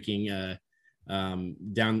go streaking down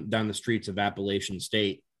the streets of Appalachian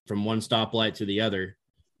State from one stoplight to the other.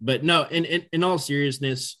 But no, in all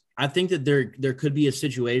seriousness, I think that there could be a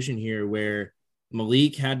situation here where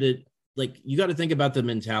Malik had to, like, you got to think about the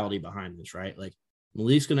mentality behind this, right? Like,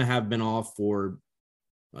 Malik's going to have been off for,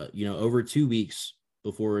 over 2 weeks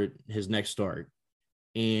before his next start.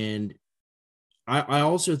 And I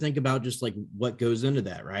also think about just like what goes into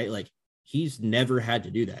that, right? Like, he's never had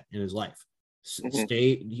to do that in his life. He's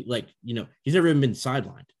never even been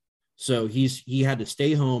sidelined. So he had to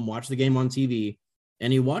stay home, watch the game on TV,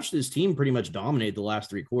 and he watched his team pretty much dominate the last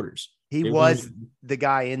 3 quarters. He was the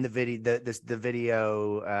guy in the video, the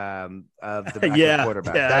video of the backup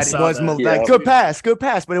quarterback. Yeah, that was like, good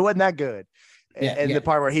pass, but it wasn't that good. And the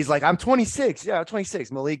part where he's like, I'm 26. Yeah, I'm 26.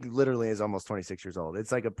 Malik literally is almost 26 years old. It's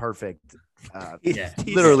like a perfect, he's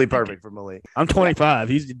literally perfect for Malik. I'm 25.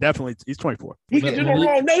 He's 24. He can do no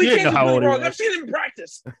wrong. No, he can't do no wrong. I've seen him in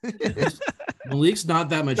practice. Malik's not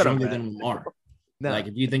that much younger than Lamar. No. Like,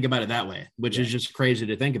 if you think about it that way, which is just crazy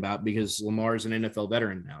to think about because Lamar's an NFL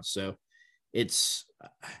veteran now. So it's,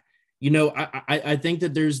 I think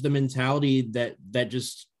that there's the mentality that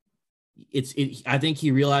just, I think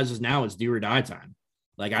he realizes now it's do or die time.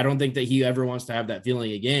 Like, I don't think that he ever wants to have that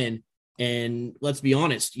feeling again. And let's be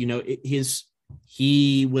honest,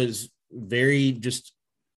 he was very just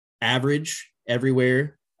average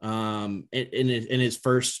everywhere in his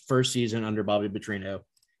first season under Bobby Petrino,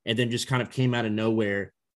 and then just kind of came out of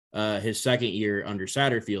nowhere his second year under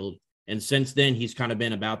Satterfield. And since then, he's kind of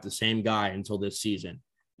been about the same guy until this season.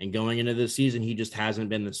 And going into this season, he just hasn't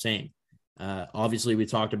been the same. Obviously, we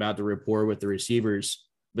talked about the rapport with the receivers,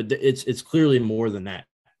 but it's clearly more than that.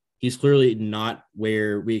 He's clearly not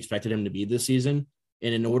where we expected him to be this season.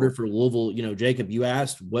 And in order for Louisville, Jacob, you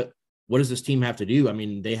asked what does this team have to do? I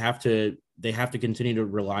mean, they have to continue to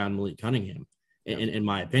rely on Malik Cunningham, in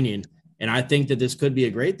my opinion. And I think that this could be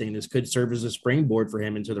a great thing. This could serve as a springboard for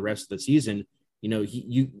him into the rest of the season.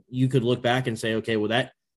 You could look back and say, okay, well,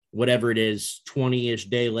 that whatever it is, 20-ish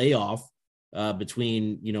day layoff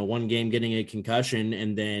between, one game getting a concussion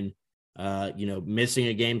and then, missing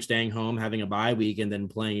a game, staying home, having a bye week, and then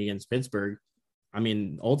playing against Pittsburgh. I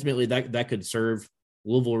mean, ultimately that could serve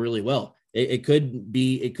Louisville really well. It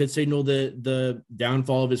could signal the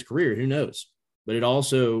downfall of his career. Who knows? But it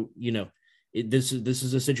also, this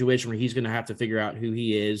is a situation where he's going to have to figure out who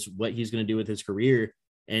he is, what he's going to do with his career.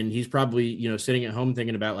 And he's probably, sitting at home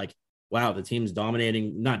thinking about like, wow, the team's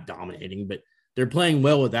not dominating, but they're playing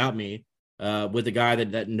well without me, with a guy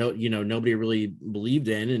that nobody really believed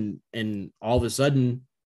in. And all of a sudden,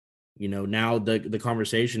 now the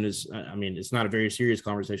conversation is, I mean, it's not a very serious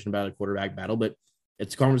conversation about a quarterback battle, but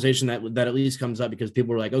it's a conversation that at least comes up because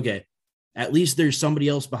people are like, okay, at least there's somebody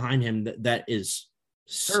else behind him that is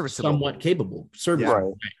serviceable, somewhat capable,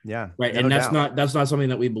 serviceable. Yeah. Right. No And doubt. that's not something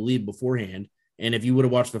that we believed beforehand. And if you would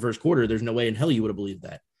have watched the first quarter, there's no way in hell you would have believed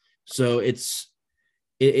that. So it's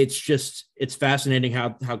fascinating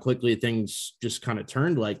how quickly things just kind of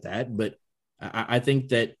turned like that. But I think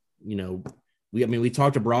that, we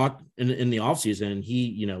talked to Brock in the offseason, and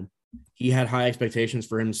he had high expectations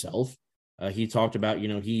for himself. He talked about,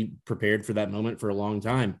 he prepared for that moment for a long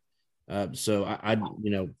time. So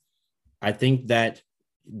I think that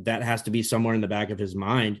has to be somewhere in the back of his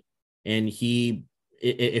mind. And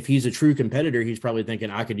if he's a true competitor, he's probably thinking,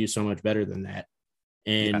 I could do so much better than that.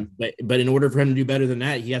 And, but in order for him to do better than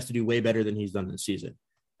that, he has to do way better than he's done this season.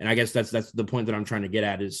 And I guess that's the point that I'm trying to get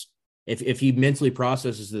at is if he mentally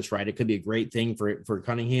processes this right, it could be a great thing for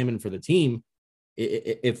Cunningham and for the team.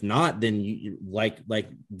 If not, then you like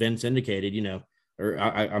Vince indicated, or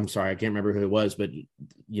I'm sorry, I can't remember who it was, but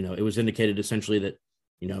it was indicated essentially that,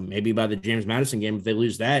 maybe by the James Madison game, if they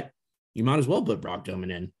lose that, you might as well put Brock Doman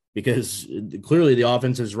in, because clearly the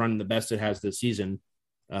offense is running the best it has this season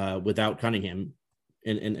without Cunningham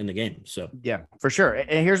in the game. So yeah, for sure.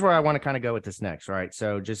 And here's where I want to kind of go with this next, right?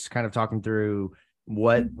 So just kind of talking through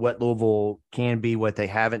what Louisville can be, what they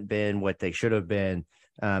haven't been, what they should have been.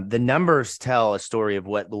 The numbers tell a story of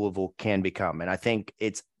what Louisville can become. And I think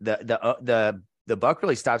it's the buck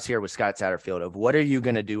really stops here with Scott Satterfield of what are you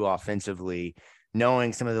going to do offensively,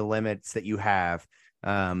 knowing some of the limits that you have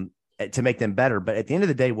to make them better. But at the end of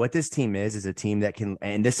the day, what this team is a team that can,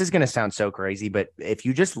 and this is going to sound so crazy, but if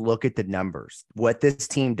you just look at the numbers, what this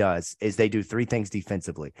team does is they do three things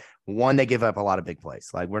defensively. One, they give up a lot of big plays.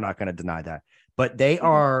 Like, we're not going to deny that. But they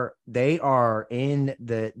are in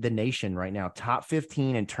the nation right now, top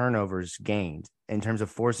 15 in turnovers gained in terms of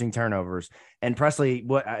forcing turnovers. And Presley,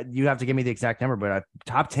 what you have to give me the exact number, but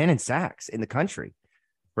top 10 in sacks in the country,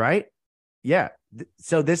 right? Yeah.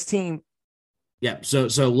 So this team. Yeah. So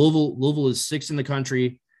Louisville is sixth in the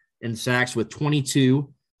country in sacks with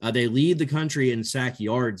 22. They lead the country in sack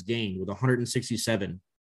yards gained with 167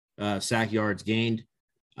 sack yards gained.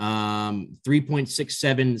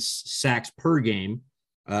 3.67 sacks per game.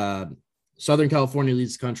 Southern California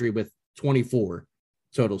leads the country with 24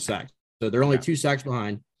 total sacks. So they're only 2 sacks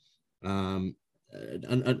behind.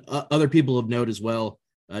 Other people of note as well.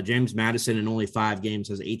 James Madison in only 5 games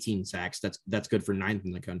has 18 sacks. That's good for 9th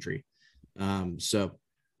in the country. And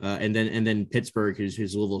then Pittsburgh, who's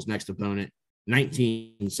Louisville's next opponent,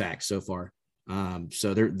 19 sacks so far.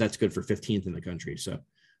 So that's good for 15th in the country. So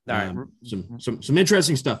some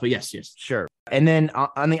interesting stuff, but yes, sure. And then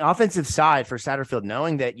on the offensive side for Satterfield,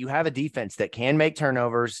 knowing that you have a defense that can make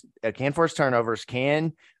turnovers, can force turnovers,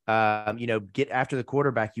 can get after the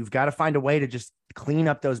quarterback, you've got to find a way to just clean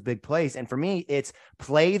up those big plays. And for me, it's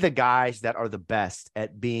play the guys that are the best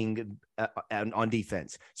at being on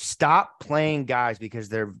defense. Stop playing guys because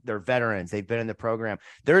they're veterans. They've been in the program.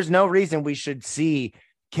 There's no reason we should see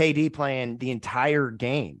KD playing the entire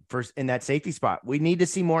game in that safety spot. We need to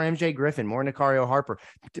see more MJ Griffin, more Nicario Harper.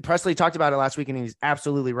 Presley talked about it last week, and he was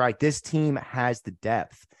absolutely right. This team has the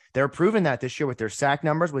depth They're proving that this year with their sack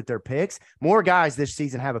numbers, with their picks. More guys this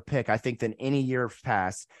season have a pick, I think, than any year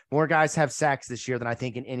past. More guys have sacks this year than I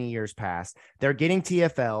think in any years past. They're getting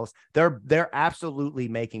TFLs. They're absolutely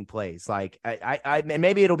making plays. Like and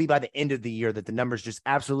maybe it'll be by the end of the year that the numbers just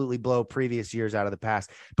absolutely blow previous years out of the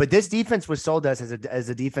past. But this defense was sold us as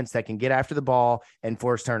a defense that can get after the ball and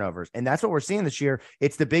force turnovers. And that's what we're seeing this year.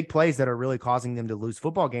 It's the big plays that are really causing them to lose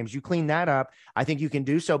football games. You clean that up. I think you can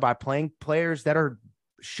do so by playing players that are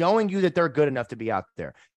showing you that they're good enough to be out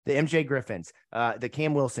there. The MJ Griffins, the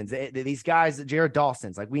Cam Wilsons, these guys, Jared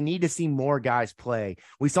Dawson's. Like, we need to see more guys play.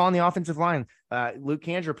 We saw on the offensive line, Luke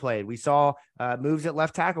Kandra played. We saw moves at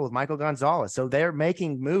left tackle with Michael Gonzalez. So they're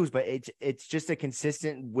making moves, but it's just a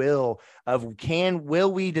consistent will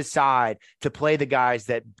we decide to play the guys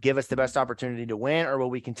that give us the best opportunity to win, or will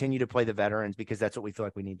we continue to play the veterans because that's what we feel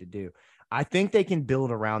like we need to do? I think they can build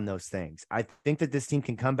around those things. I think that this team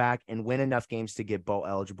can come back and win enough games to get bowl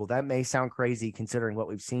eligible. That may sound crazy considering what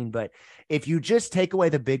we've seen, but if you just take away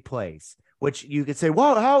the big plays, which you could say,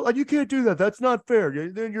 well, how you can't do that. That's not fair.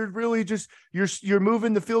 Then you're really just you're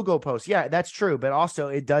moving the field goal post. Yeah, that's true. But also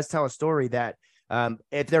it does tell a story that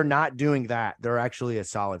if they're not doing that, they're actually a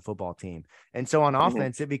solid football team. And so on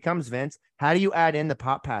offense, it becomes, Vince, how do you add in the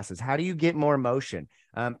pop passes? How do you get more motion?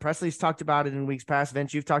 Presley's talked about it in weeks past.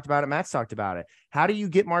 Vince, you've talked about it. Matt's talked about it. How do you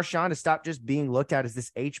get Marshawn to stop just being looked at as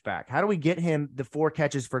this H-back? How do we get him the 4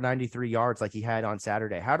 catches for 93 yards like he had on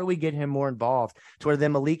Saturday? How do we get him more involved to where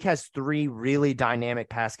then Malik has 3 really dynamic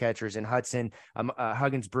pass catchers in Hudson,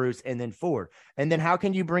 Huggins, Bruce, and then Ford? And then how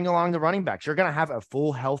can you bring along the running backs? You're going to have a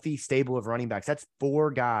full, healthy stable of running backs. That's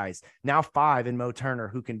 4 guys, now 5 in Mo Turner,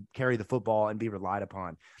 who can carry the football and be relied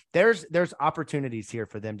upon. There's opportunities here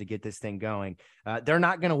for them to get this thing going. They're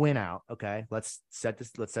not going to win out. Okay. Let's set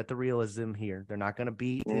the realism here. They're not going to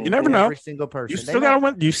beat you never know every single person. You still got to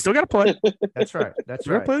win. You still got to play. That's right. That's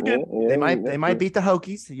right. Play good. They might beat the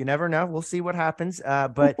Hokies. You never know. We'll see what happens.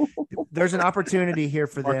 But there's an opportunity here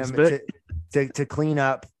for them to clean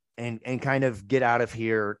up and kind of get out of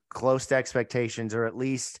here close to expectations, or at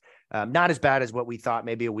least not as bad as what we thought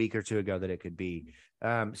maybe a week or two ago that it could be.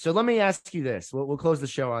 So let me ask you this. We'll close the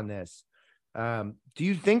show on this. Do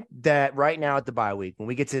you think that right now at the bye week, when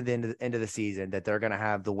we get to the end of the season, that they're going to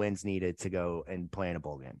have the wins needed to go and play in a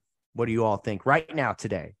bowl game? What do you all think right now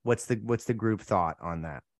today? What's the group thought on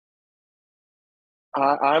that?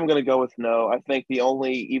 I'm going to go with no. I think the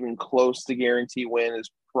only even close to guarantee win is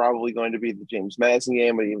probably going to be the James Madison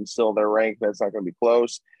game, but even still, they're ranked. That's not going to be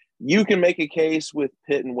close. You can make a case with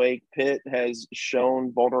Pitt and Wake. Pitt has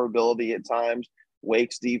shown vulnerability at times.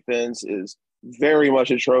 Wake's defense is very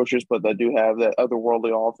much atrocious, but they do have that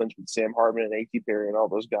otherworldly offense with Sam Hartman and A.T. Perry and all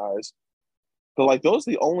those guys. But like those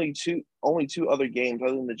are the only two other games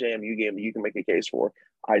other than the JMU game that you can make a case for.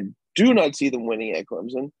 I do not see them winning at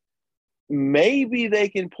Clemson. Maybe they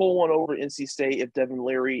can pull one over NC State if Devin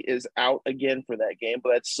Leary is out again for that game,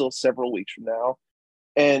 but that's still several weeks from now.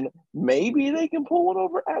 And maybe they can pull one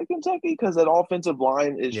over at Kentucky because that offensive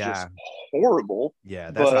line is just horrible.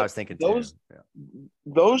 Yeah, that's what I was thinking too.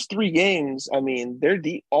 Those 3 games, I mean, they're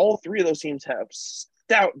all 3 of those teams have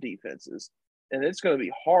stout defenses. And it's going to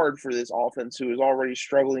be hard for this offense, who is already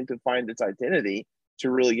struggling to find its identity,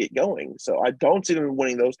 to really get going. So I don't see them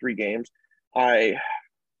winning those 3 games. I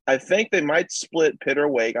think they might split Pitt or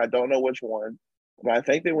Wake. I don't know which one. But I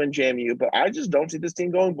think they win JMU. But I just don't see this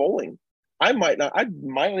team going bowling. I might not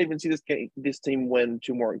even see this team win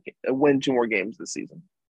 2 more games this season.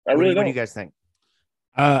 I really don't. What do you guys think?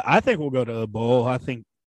 I think we'll go to the bowl. I think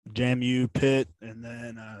JMU, Pitt, and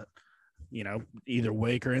then either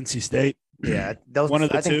Wake or NC State. Yeah, one of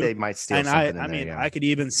the 2. I think they might steal something. I could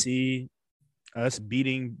even see us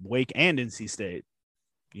beating Wake and NC State.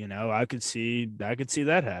 I could see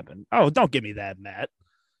that happen. Oh, don't give me that, Matt.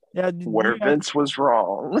 Yeah, where Vince was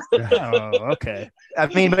wrong. Oh, okay. I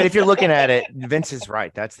mean, but if you're looking at it, Vince is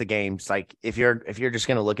right. That's the games. Like if you're just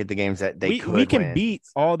going to look at the games that we can win. Beat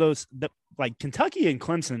all those. Like Kentucky and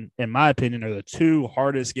Clemson, in my opinion, are the 2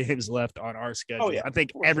 hardest games left on our schedule. Oh, yeah. I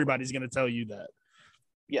think everybody's going to tell you that.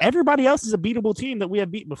 Yeah. Everybody else is a beatable team that we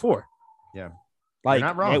have beat before. Yeah, like you're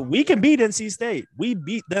not wrong. We can beat NC State. We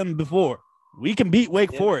beat them before. We can beat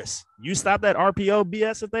Wake Forest. You stop that RPO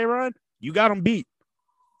BS that they run, you got them beat.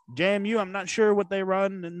 JMU, I'm not sure what they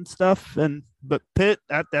run and stuff, but Pitt,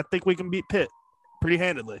 I think we can beat Pitt pretty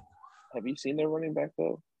handedly. Have you seen their running back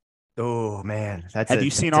though? Oh man, have you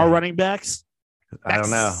seen our running backs? I don't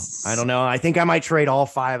know. I think I might trade all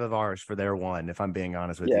 5 of ours for their one, if I'm being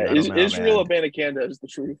honest with you. Israel Abanikanda is the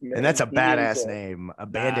truth, man. And that's a badass name.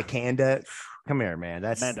 Abanikanda. Come here, man.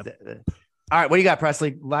 That's All right, what do you got,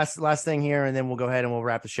 Presley? Last thing here, and then we'll go ahead and we'll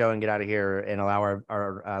wrap the show and get out of here and allow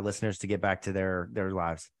our listeners to get back to their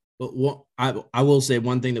lives. Well, I will say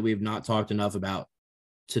one thing that we've not talked enough about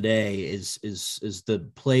today is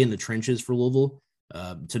the play in the trenches for Louisville.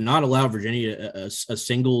 To not allow Virginia a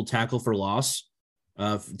single tackle for loss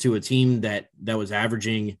to a team that was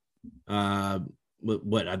averaging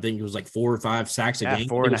what I think it was like 4 or 5 sacks a game.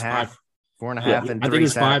 4.5. 4.5 yeah, and I think it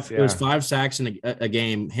was sacks, 5. Yeah. It was 5 sacks in a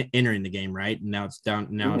game entering the game, right? And now it's down.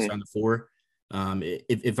 Now it's down to 4.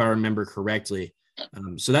 If I remember correctly.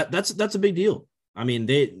 So that's a big deal. I mean,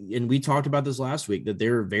 we talked about this last week that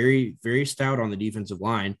they're very, very stout on the defensive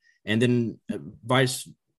line, and then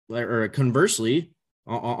conversely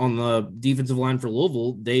on the defensive line for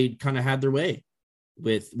Louisville, they kind of had their way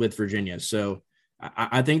with Virginia. So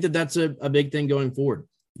I think that's a big thing going forward.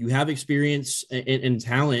 You have experience and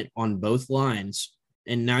talent on both lines,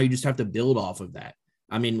 and now you just have to build off of that.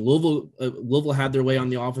 I mean, Louisville had their way on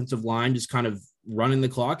the offensive line, just kind of running the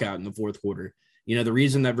clock out in the fourth quarter. You know, the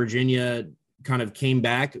reason that Virginia kind of came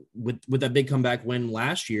back with that big comeback win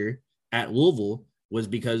last year at Louisville was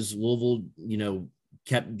because Louisville, you know,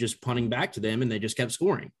 kept just punting back to them, and they just kept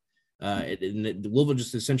scoring. Louisville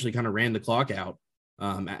just essentially kind of ran the clock out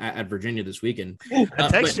at Virginia this weekend. I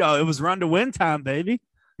text y'all, it was run to win time, baby.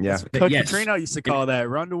 Yeah, Coach Petrino used to call that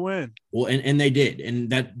run to win. Well, and they did, and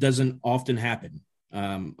that doesn't often happen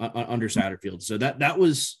under Satterfield. So that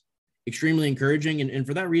was extremely encouraging, and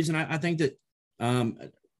for that reason, I think that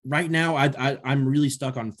right now I'm really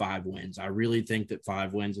stuck on 5 wins. I really think that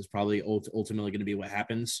 5 wins is probably ultimately going to be what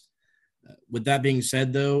happens. With that being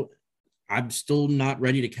said, though, I'm still not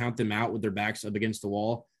ready to count them out with their backs up against the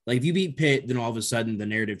wall. Like if you beat Pitt, then all of a sudden the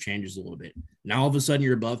narrative changes a little bit. Now all of a sudden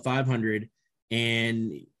you're above 500,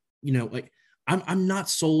 and you know, like I'm not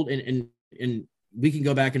sold, and we can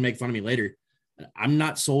go back and make fun of me later. I'm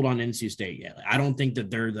not sold on NC State yet. Like, I don't think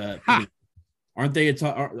that they're aren't they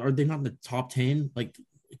are they not in the top 10? Like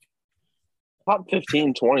top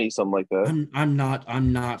 15, 20, something like that. I'm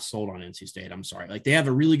not sold on NC State. I'm sorry. Like they have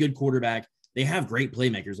a really good quarterback. They have great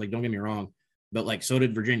playmakers. Like don't get me wrong, but like so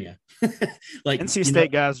did Virginia. Like NC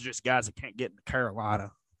State guys are just guys that can't get into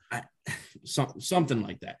Carolina. Something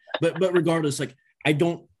like that. But regardless, like I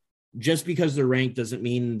don't. Just because they're ranked doesn't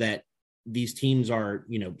mean that these teams are,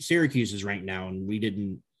 you know, Syracuse is ranked now, and we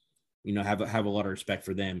didn't, you know, have a lot of respect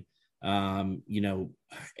for them. You know,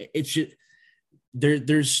 it's just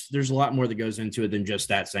there's a lot more that goes into it than just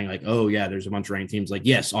that saying like, oh yeah, there's a bunch of ranked teams. Like,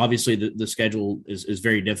 yes, obviously the schedule is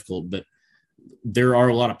very difficult, but there are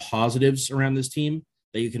a lot of positives around this team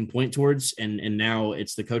that you can point towards. And now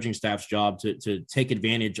it's the coaching staff's job to take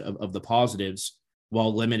advantage of the positives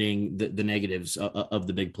while limiting the negatives of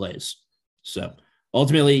the big plays. So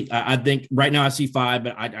ultimately, I think right now I see 5,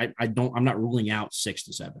 but I'm not ruling out 6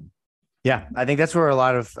 to 7. Yeah, I think that's where a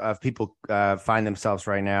lot of people find themselves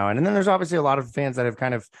right now. And then there's obviously a lot of fans that have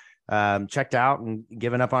kind of checked out and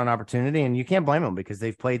given up on an opportunity, and you can't blame them because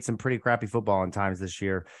they've played some pretty crappy football in times this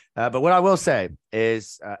year. But what I will say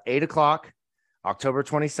is 8:00, October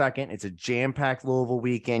 22nd. It's a jam-packed Louisville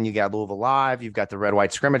weekend. You got Louisville Live. You've got the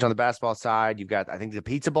red-white scrimmage on the basketball side. You've got, I think, the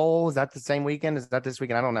Pizza Bowl. Is that the same weekend? Is that this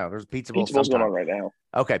weekend? I don't know. There's a Pizza Bowl. Pizza Bowl's going on right now.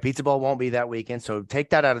 Okay, Pizza Bowl won't be that weekend, so take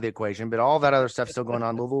that out of the equation. But all that other stuff still going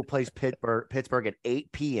on. Louisville plays Pittsburgh at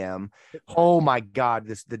 8 p.m. Oh, my God.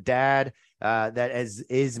 The dad that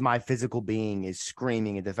is my physical being is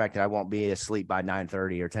screaming at the fact that I won't be asleep by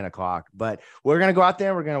 9:30 or 10 o'clock. But we're going to go out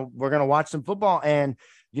there. We're gonna watch some football, and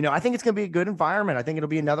you know, I think it's going to be a good environment. I think it'll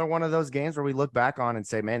be another one of those games where we look back on and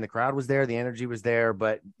say, man, the crowd was there, the energy was there,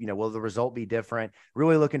 but, you know, will the result be different?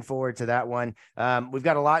 Really looking forward to that one. We've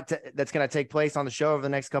got a lot that's going to take place on the show over the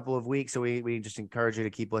next couple of weeks, so we just encourage you to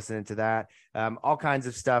keep listening to that. All kinds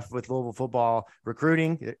of stuff with Louisville football,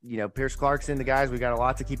 recruiting, you know, Pierce Clarkson, the guys, we got a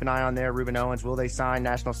lot to keep an eye on there. Ruben Owens, will they sign?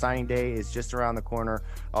 National Signing Day is just around the corner,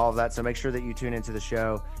 all of that. So make sure that you tune into the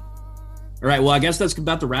show. All right, well, I guess that's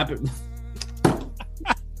about to wrap it.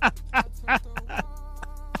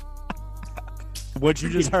 What you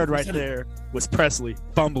just heard right there was Presley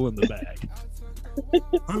fumbling the bag.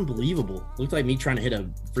 Unbelievable. Looked like me trying to hit a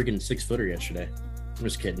freaking 6-footer yesterday. I'm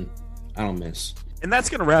just kidding. I don't miss. And that's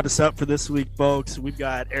going to wrap us up for this week, folks. We've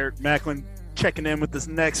got Eric Macklin checking in with us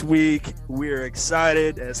next week. We're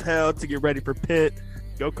excited as hell to get ready for Pitt.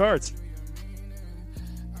 Go Cards.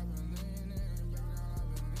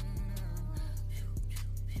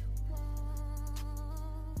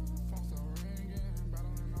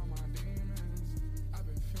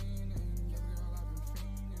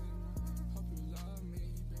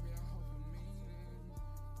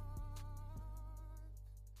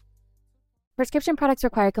 Prescription products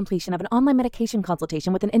require completion of an online medication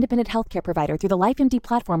consultation with an independent healthcare provider through the LifeMD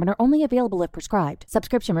platform and are only available if prescribed.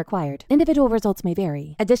 Subscription required. Individual results may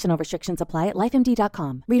vary. Additional restrictions apply at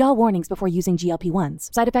lifemd.com. Read all warnings before using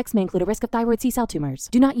GLP-1s. Side effects may include a risk of thyroid C-cell tumors.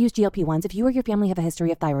 Do not use GLP-1s if you or your family have a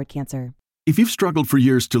history of thyroid cancer. If you've struggled for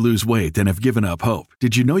years to lose weight and have given up hope,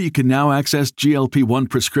 did you know you can now access GLP-1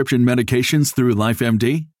 prescription medications through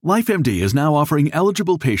LifeMD? LifeMD is now offering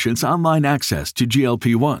eligible patients online access to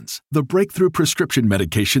GLP-1s, the breakthrough prescription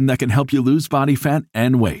medication that can help you lose body fat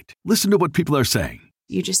and weight. Listen to what people are saying.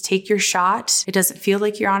 You just take your shot. It doesn't feel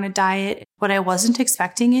like you're on a diet. What I wasn't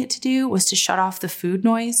expecting it to do was to shut off the food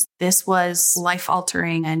noise. This was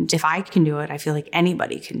life-altering, and if I can do it, I feel like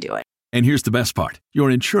anybody can do it. And here's the best part.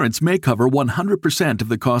 Your insurance may cover 100% of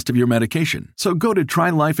the cost of your medication. So go to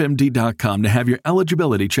trylifemd.com to have your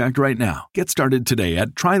eligibility checked right now. Get started today at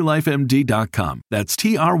trylifemd.com. That's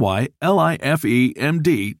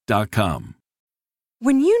trylifemd.com.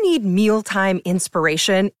 When you need mealtime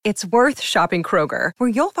inspiration, it's worth shopping Kroger, where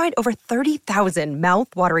you'll find over 30,000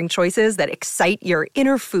 mouth-watering choices that excite your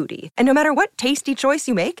inner foodie. And no matter what tasty choice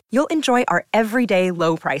you make, you'll enjoy our everyday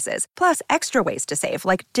low prices, plus extra ways to save,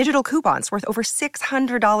 like digital coupons worth over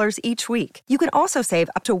 $600 each week. You can also save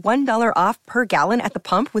up to $1 off per gallon at the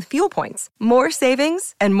pump with fuel points. More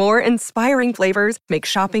savings and more inspiring flavors make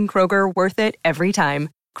shopping Kroger worth it every time.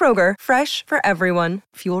 Kroger, fresh for everyone.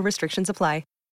 Fuel restrictions apply.